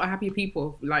have a lot of happy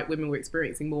people, like women who are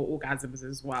experiencing more orgasms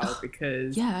as well,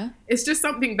 because it's just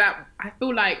something that I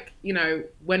feel like,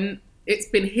 when it's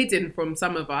been hidden from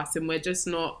some of us and we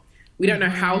don't know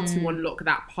how to unlock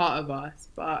that part of us,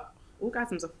 but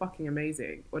orgasms are fucking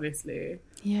amazing, honestly.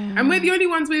 Yeah. And we're the only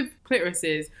ones with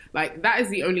clitorises. Like, that is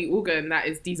the only organ that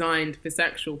is designed for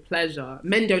sexual pleasure.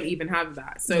 Men don't even have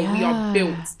that. So we are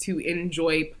built to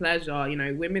enjoy pleasure.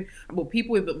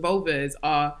 People with vulvas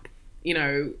are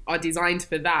designed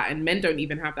for that. And men don't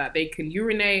even have that. They can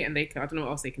urinate and I don't know what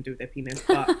else they can do with their penis.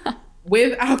 But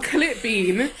with our clit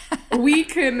bean,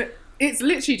 it's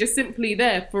literally just simply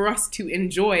there for us to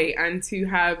enjoy and to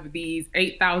have these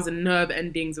 8,000 nerve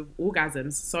endings of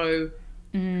orgasms. So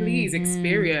please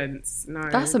experience. No,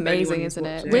 that's amazing, isn't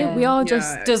it? We are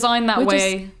just designed that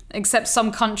way, except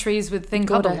some countries would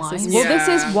think otherwise. Well, this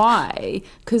is why,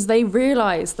 because they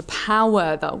realise the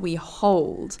power that we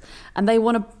hold and they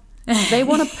want to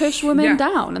push women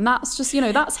down, and that's just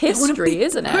that's history,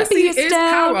 isn't it? Pussy is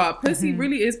power. Pussy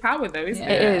really is power, though, isn't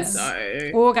it? It is.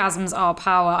 Orgasms are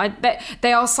power. I bet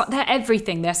they're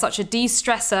everything. They're such a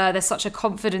de-stressor. They're such a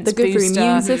confidence booster. Good for your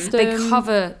immune system. They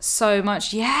cover so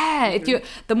much. Yeah, if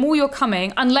the more you're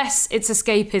coming, unless it's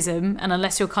escapism and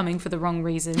unless you're coming for the wrong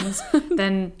reasons,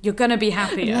 then you're gonna be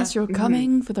happier. Unless you're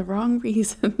coming for the wrong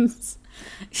reasons.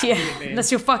 Yeah,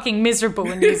 unless you're fucking miserable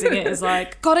and using it as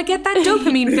like, gotta get that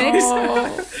dopamine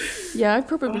fix. Yeah, I've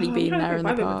probably been there in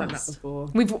the past. Done that before.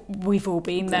 We've all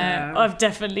been there. I've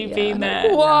definitely been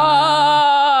there.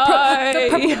 Why?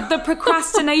 The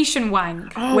procrastination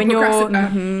wank when you're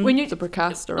the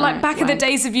procrastinator. Like back in the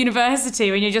days of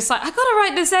university when you're just like, I gotta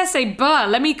write this essay, but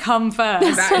let me come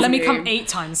first. Let me come 8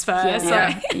 times first.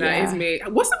 That is me.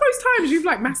 What's the most times you've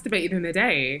masturbated in a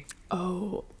day?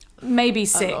 Maybe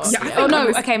 6.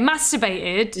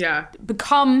 Masturbated. Yeah.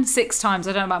 Become 6 times.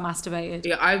 I don't know about masturbated.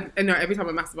 Yeah, every time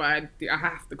I masturbate, I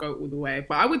have to go all the way.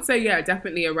 But I would say,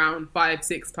 definitely around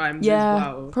 5-6 times as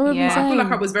well. Probably. Yeah. I feel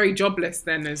like I was very jobless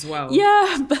then as well.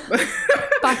 Yeah.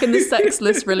 Back in the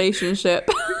sexless relationship.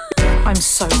 I'm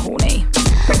so horny.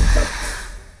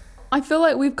 I feel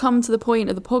like we've come to the point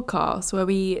of the podcast where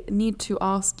we need to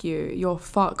ask you your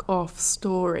fuck off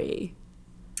story.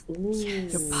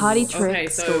 Yes. Your party trick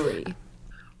story.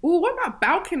 What about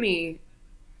balcony?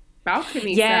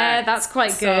 Balcony sex? That's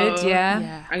quite good.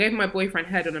 Yeah. I gave my boyfriend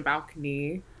head on a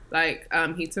balcony.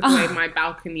 He took away my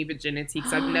balcony virginity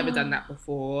because I've never done that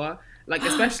before. Like,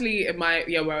 especially in my,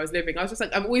 where I was living, I was just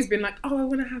like, I've always been like, oh, I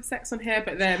want to have sex on here.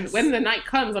 But then when the night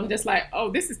comes, I'm just like,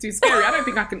 oh, this is too scary. I don't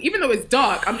think I can, even though it's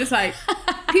dark, I'm just like,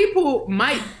 people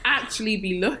might actually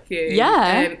be looking.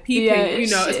 And peeping,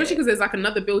 especially because there's like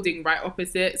another building right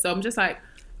opposite. So I'm just like,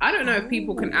 I don't know if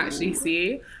people can actually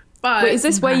see. But wait, is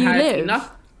this where you live?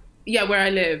 Yeah, where I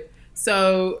live.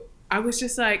 So I was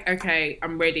just like, okay,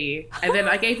 I'm ready. And then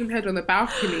I gave him head on the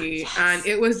balcony and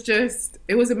it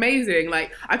was amazing.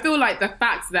 Like, I feel like the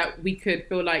fact that we could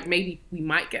feel like maybe we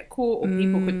might get caught or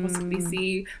people could possibly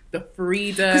see the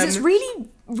freedom. Because it's really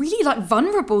like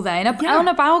vulnerable there. On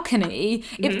a balcony,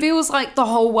 it feels like the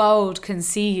whole world can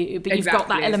see you, but you've got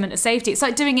that element of safety. It's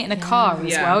like doing it in a car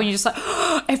as well. And you're just like,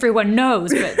 oh, everyone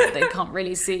knows, but they can't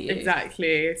really see you.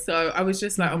 Exactly. So I was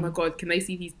just like, oh my God, can they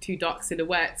see these two dark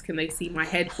silhouettes? Can they see my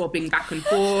head bobbing back and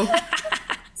forth?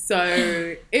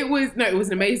 So it was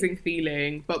an amazing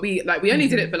feeling, but we only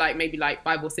did it for like maybe like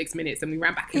 5 or 6 minutes and we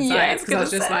ran back inside because I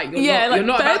was just like, you're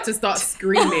not about to start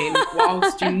screaming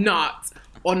whilst you're not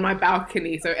on my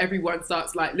balcony, so everyone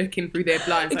starts like looking through their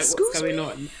blinds, like what's going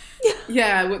on?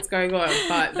 What's going on?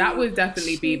 But that would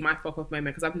definitely be my fuck-off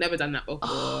moment because I've never done that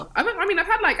before. I've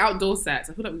had like outdoor sex.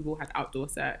 I feel like we've all had outdoor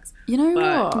sex. You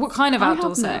know what kind of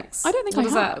outdoor sex? I don't think I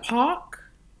have. Park?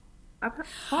 I've had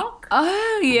park?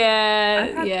 Oh,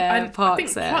 yeah. Park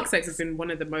sex. Park sex has been one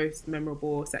of the most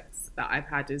memorable sex that I've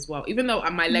had as well. Even though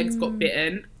my legs got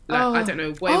bitten. Like, I don't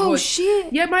know what it was. Oh,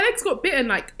 shit. Yeah, my legs got bitten,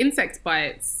 like, insect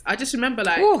bites. I just remember,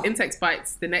 like, insect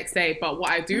bites the next day. But what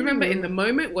I do remember in the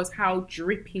moment was how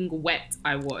dripping wet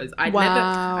I was.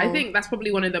 I think that's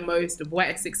probably one of the most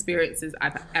wettest experiences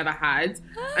I've ever had.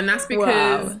 And that's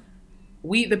because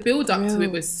the build-up to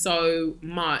it was so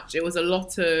much. It was a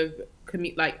lot of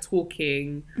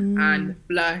talking and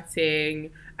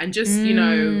flirting and just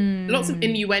lots of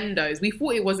innuendos. We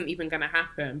thought it wasn't even gonna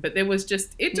happen, but there was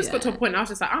just got to a point I was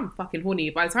just like, I'm fucking horny.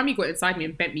 By the time he got inside me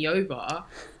and bent me over,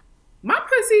 my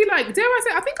pussy, like, dare I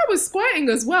say, I think I was squirting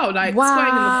as well, like squirting in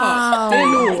the park. Dear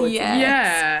Lord.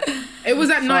 Yeah, it was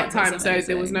at night time, so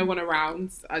there was no one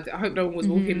around. I hope no one was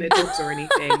walking their dogs or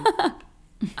anything.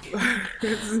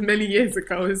 This is many years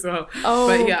ago as well.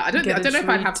 But yeah, I don't know if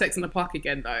I'd have sex in the park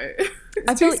again though.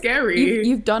 It's too scary.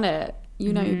 You've done it.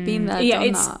 You've been there,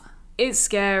 done that. It's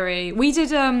scary. We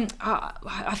did,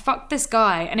 I fucked this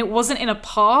guy and it wasn't in a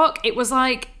park. It was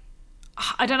like,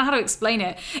 I don't know how to explain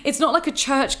it. It's not like a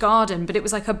church garden, but it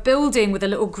was like a building with a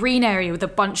little green area with a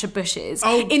bunch of bushes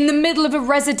in the middle of a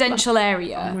residential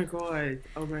area.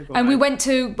 Oh my God. And we went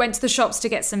to the shops to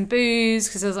get some booze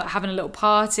because I was like having a little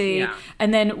party. Yeah.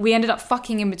 And then we ended up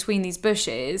fucking in between these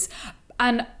bushes.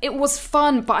 And it was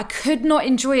fun, but I could not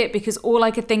enjoy it because all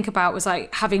I could think about was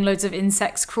like having loads of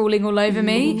insects crawling all over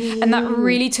me. And that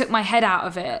really took my head out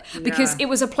of it because it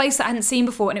was a place that I hadn't seen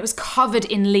before and it was covered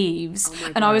in leaves.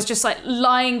 And I was just like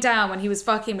lying down when he was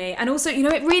fucking me. And also,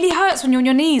 it really hurts when you're on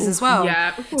your knees as well.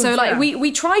 Yeah, of course, so like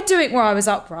we tried doing where I was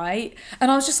upright and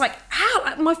I was just like, ow,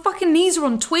 like, my fucking knees are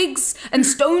on twigs and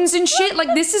stones and shit.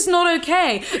 Like, this is not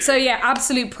okay. So yeah,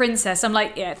 absolute princess. I'm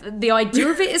like, yeah, the idea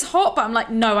of it is hot, but I'm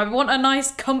like, no, I want a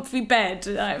nice comfy bed.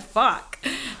 Like, fuck.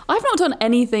 I've not done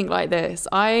anything like this.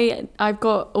 I've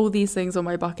got all these things on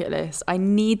my bucket list. I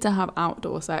need to have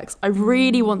outdoor sex. I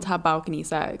really want to have balcony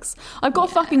sex. I've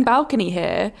got a fucking balcony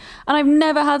here and I've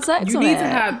never had sex on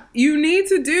it. You need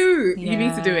to do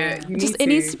it. It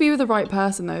needs to be with the right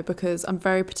person though, because I'm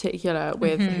very particular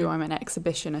with who I'm an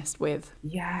exhibitionist with.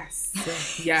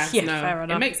 Yes. Yeah, fair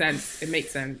enough. It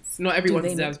makes sense. Not everyone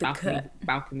deserves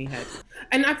balcony head.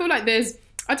 And I feel like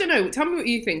I don't know, tell me what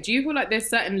you think. Do you feel like there's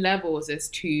certain levels as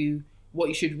to what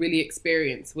you should really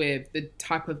experience with the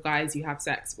type of guys you have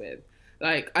sex with?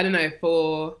 Like, I don't know,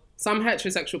 for some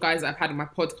heterosexual guys that I've had on my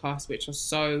podcast, which are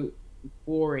so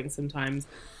boring sometimes,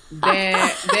 their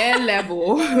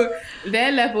level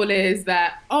is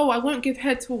that, I won't give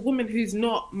head to a woman who's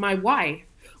not my wife.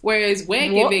 Whereas we're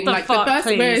giving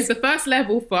the first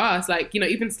level for us, like,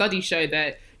 even studies show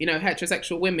that,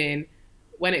 heterosexual women,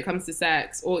 when it comes to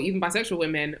sex, or even bisexual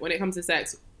women, when it comes to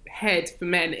sex, head for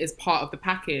men is part of the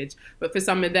package. But for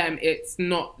some of them,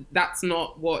 that's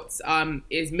not what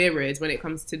is mirrored when it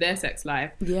comes to their sex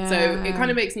life. Yeah. So it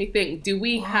kind of makes me think, do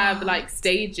we have like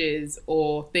stages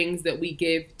or things that we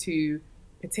give to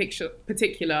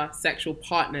particular sexual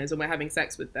partners when we're having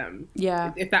sex with them?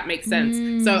 Yeah. If that makes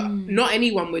sense. So not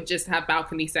anyone would just have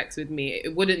balcony sex with me.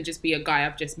 It wouldn't just be a guy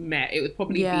I've just met. It would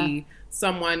probably be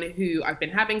someone who I've been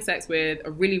having sex with,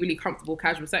 a really, really comfortable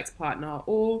casual sex partner,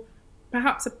 or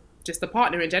perhaps just a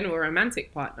partner in general, a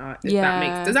romantic partner. Does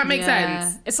that make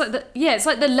sense? It's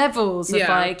like the levels of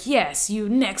like, yes, you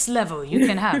next level, you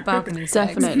can have balcony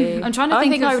sex. Definitely. I'm trying to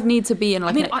think I would need to be in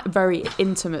like a very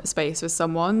intimate space with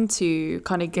someone to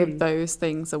kind of give those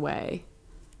things away.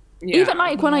 Yeah. Even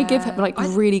like when I give like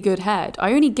really good head,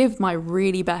 I only give my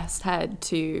really best head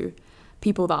to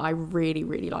people that I really,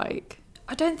 really like.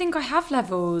 I don't think I have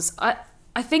levels.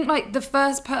 I think like the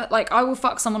first like I will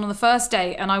fuck someone on the first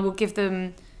date and I will give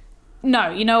them. No,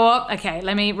 you know what? Okay,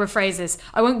 let me rephrase this.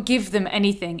 I won't give them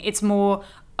anything. It's more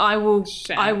I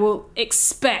will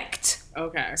expect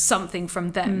something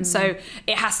from them. So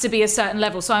it has to be a certain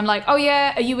level. So I'm like, oh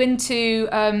yeah, are you into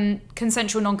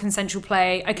consensual, non-consensual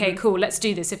play? Okay, cool, let's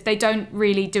do this. If they don't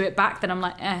really do it back, then I'm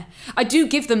like, eh. I do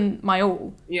give them my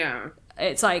all. Yeah.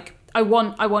 It's like I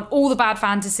want all the bad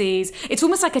fantasies. It's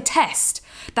almost like a test.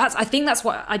 I think that's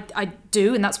what I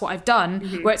do, and that's what I've done,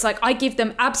 where it's like I give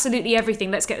them absolutely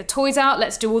everything. Let's get the toys out,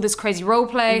 let's do all this crazy role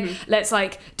play, let's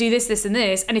like do this and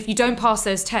this, and if you don't pass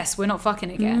those tests, we're not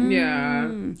fucking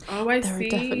again. I see. There are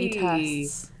definitely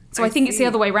tests. So I think it's the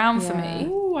other way around for me.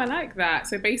 Oh, I like that.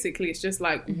 So basically it's just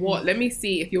like, let me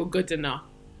see if you're good enough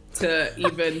to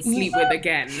even sleep with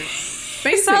again.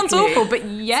 Basically. It sounds awful, but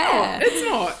yeah. It's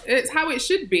not. It's how it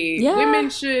should be. Yeah. Women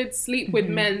should sleep with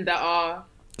men that are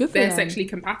they're sexually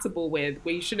compatible with.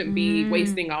 We shouldn't be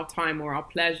wasting our time or our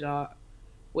pleasure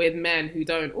with men who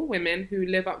don't, or women who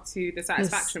live up to the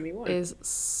satisfaction we want. Is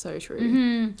so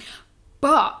true.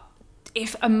 But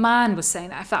if a man was saying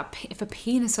that, if a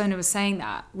penis owner was saying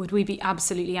that, would we be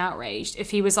absolutely outraged?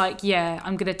 If he was like, yeah,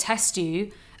 I'm going to test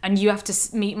you and you have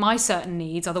to meet my certain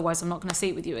needs, otherwise I'm not going to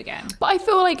sleep with you again. But I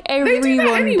feel like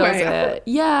everyone does it.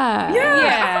 Yeah, I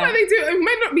feel like they do. It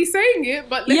might not be saying it,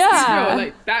 but let's be real.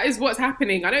 Like, that is what's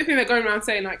happening. I don't think they're going around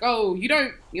saying like, oh,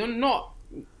 you're not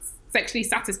sexually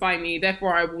satisfying me,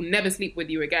 therefore I will never sleep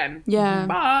with you again. Yeah.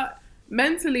 But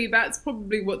mentally, that's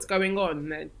probably what's going on.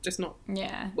 They're just not.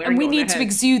 Yeah. And we need to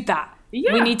exude that.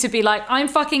 Yeah. We need to be like, I'm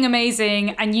fucking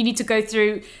amazing, and you need to go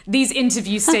through these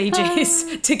interview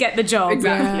stages to get the job.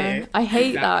 Exactly. Yeah. I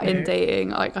hate that in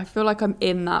dating. Like, I feel like I'm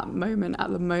in that moment at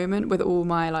the moment with all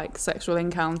my like sexual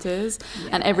encounters,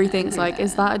 and everything's like,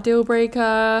 is that a deal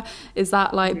breaker? Is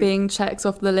that like being checked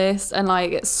off the list? And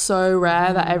like, it's so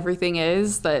rare that everything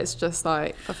is, that it's just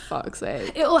like, for fuck's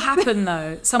sake. It'll happen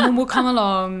though. Someone will come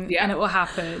along and it will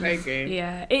happen. I agree.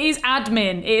 Yeah. It is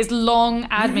admin. It is long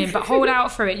admin, but hold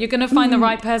out for it. You're going to find the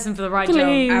right person for the right job.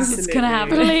 Absolutely. It's gonna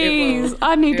happen. Please,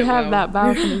 I need to have that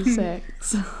balcony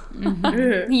sex.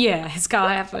 Yeah, it's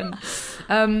gotta happen.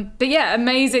 But yeah,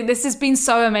 amazing. This has been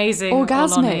so amazing.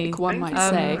 Orgasmic, one might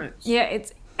say. Yeah,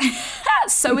 it's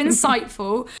so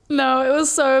insightful. No, it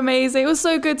was so amazing. It was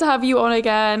so good to have you on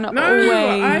again. No, always.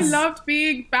 I loved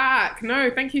being back. No,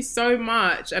 thank you so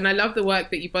much. And I love the work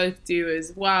that you both do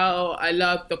as well. I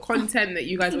love the content that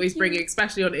you guys always bring,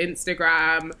 especially on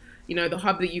Instagram. You know, the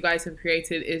hub that you guys have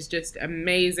created is just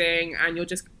amazing, and you're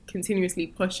just continuously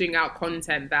pushing out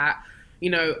content that, you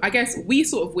know, I guess we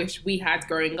sort of wish we had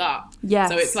growing up. Yes.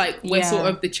 So it's like we're sort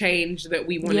of the change that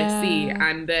we want to see,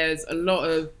 and there's a lot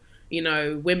of, you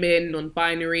know, women,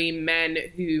 non-binary, men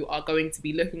who are going to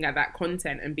be looking at that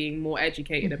content and being more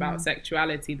educated about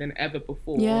sexuality than ever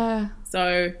before. Yeah.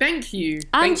 So thank you.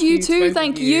 And thank you too.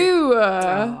 Thank you.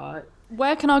 You.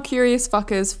 Where can our curious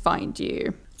fuckers find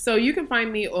you? So you can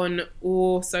find me on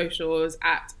all socials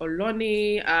at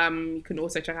Oloni. You can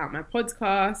also check out my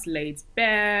podcast, Laid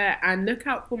Bare, and look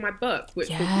out for my book, which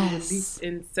will be released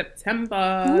in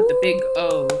September, The Big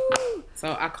O.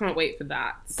 So I can't wait for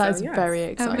that. That's very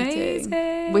exciting.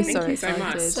 Amazing. We're Thank so you excited. so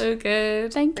much. So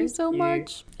good. Thank you so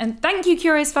much. And thank you,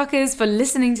 curious fuckers, for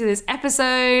listening to this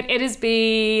episode. It has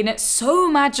been so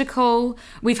magical.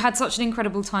 We've had such an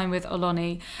incredible time with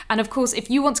Oloni. And of course,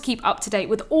 if you want to keep up to date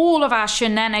with all of our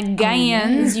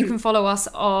shenanigans, you can follow us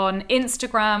on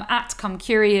Instagram at Come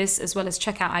Curious, as well as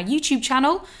check out our YouTube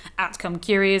channel at Come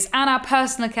Curious, and our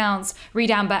personal accounts, Reed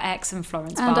Amber X and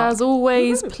Florence Bark. And as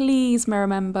always, please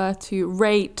remember to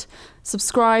rate,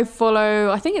 subscribe,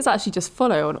 follow. I think it's actually just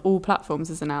follow on all platforms,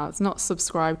 isn't it now? It's not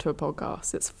subscribe to a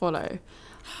podcast, it's follow.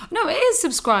 No, it is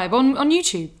subscribe on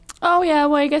YouTube. Oh yeah,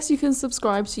 well I guess you can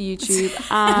subscribe to YouTube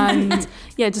and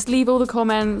yeah, just leave all the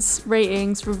comments,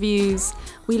 ratings, reviews.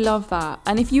 We love that.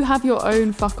 And if you have your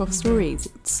own fuck off stories,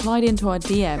 slide into our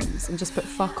DMs and just put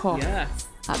fuck off.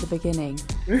 At the beginning.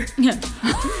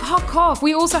 Fuck off.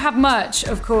 We also have merch,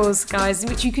 of course, guys,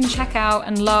 which you can check out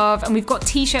and love. And we've got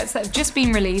t-shirts that have just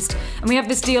been released. And we have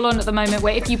this deal on at the moment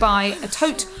where if you buy a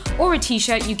tote or a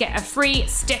t-shirt, you get a free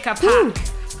sticker pack.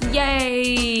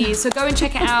 Yay! So go and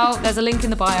check it out. There's a link in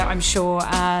the bio, I'm sure.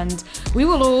 And we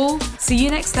will all see you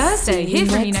next Thursday. Hear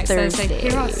from you next Thursday.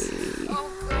 Hear us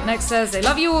next Thursday.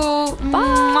 Love you all.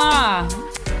 Bye. Mwah.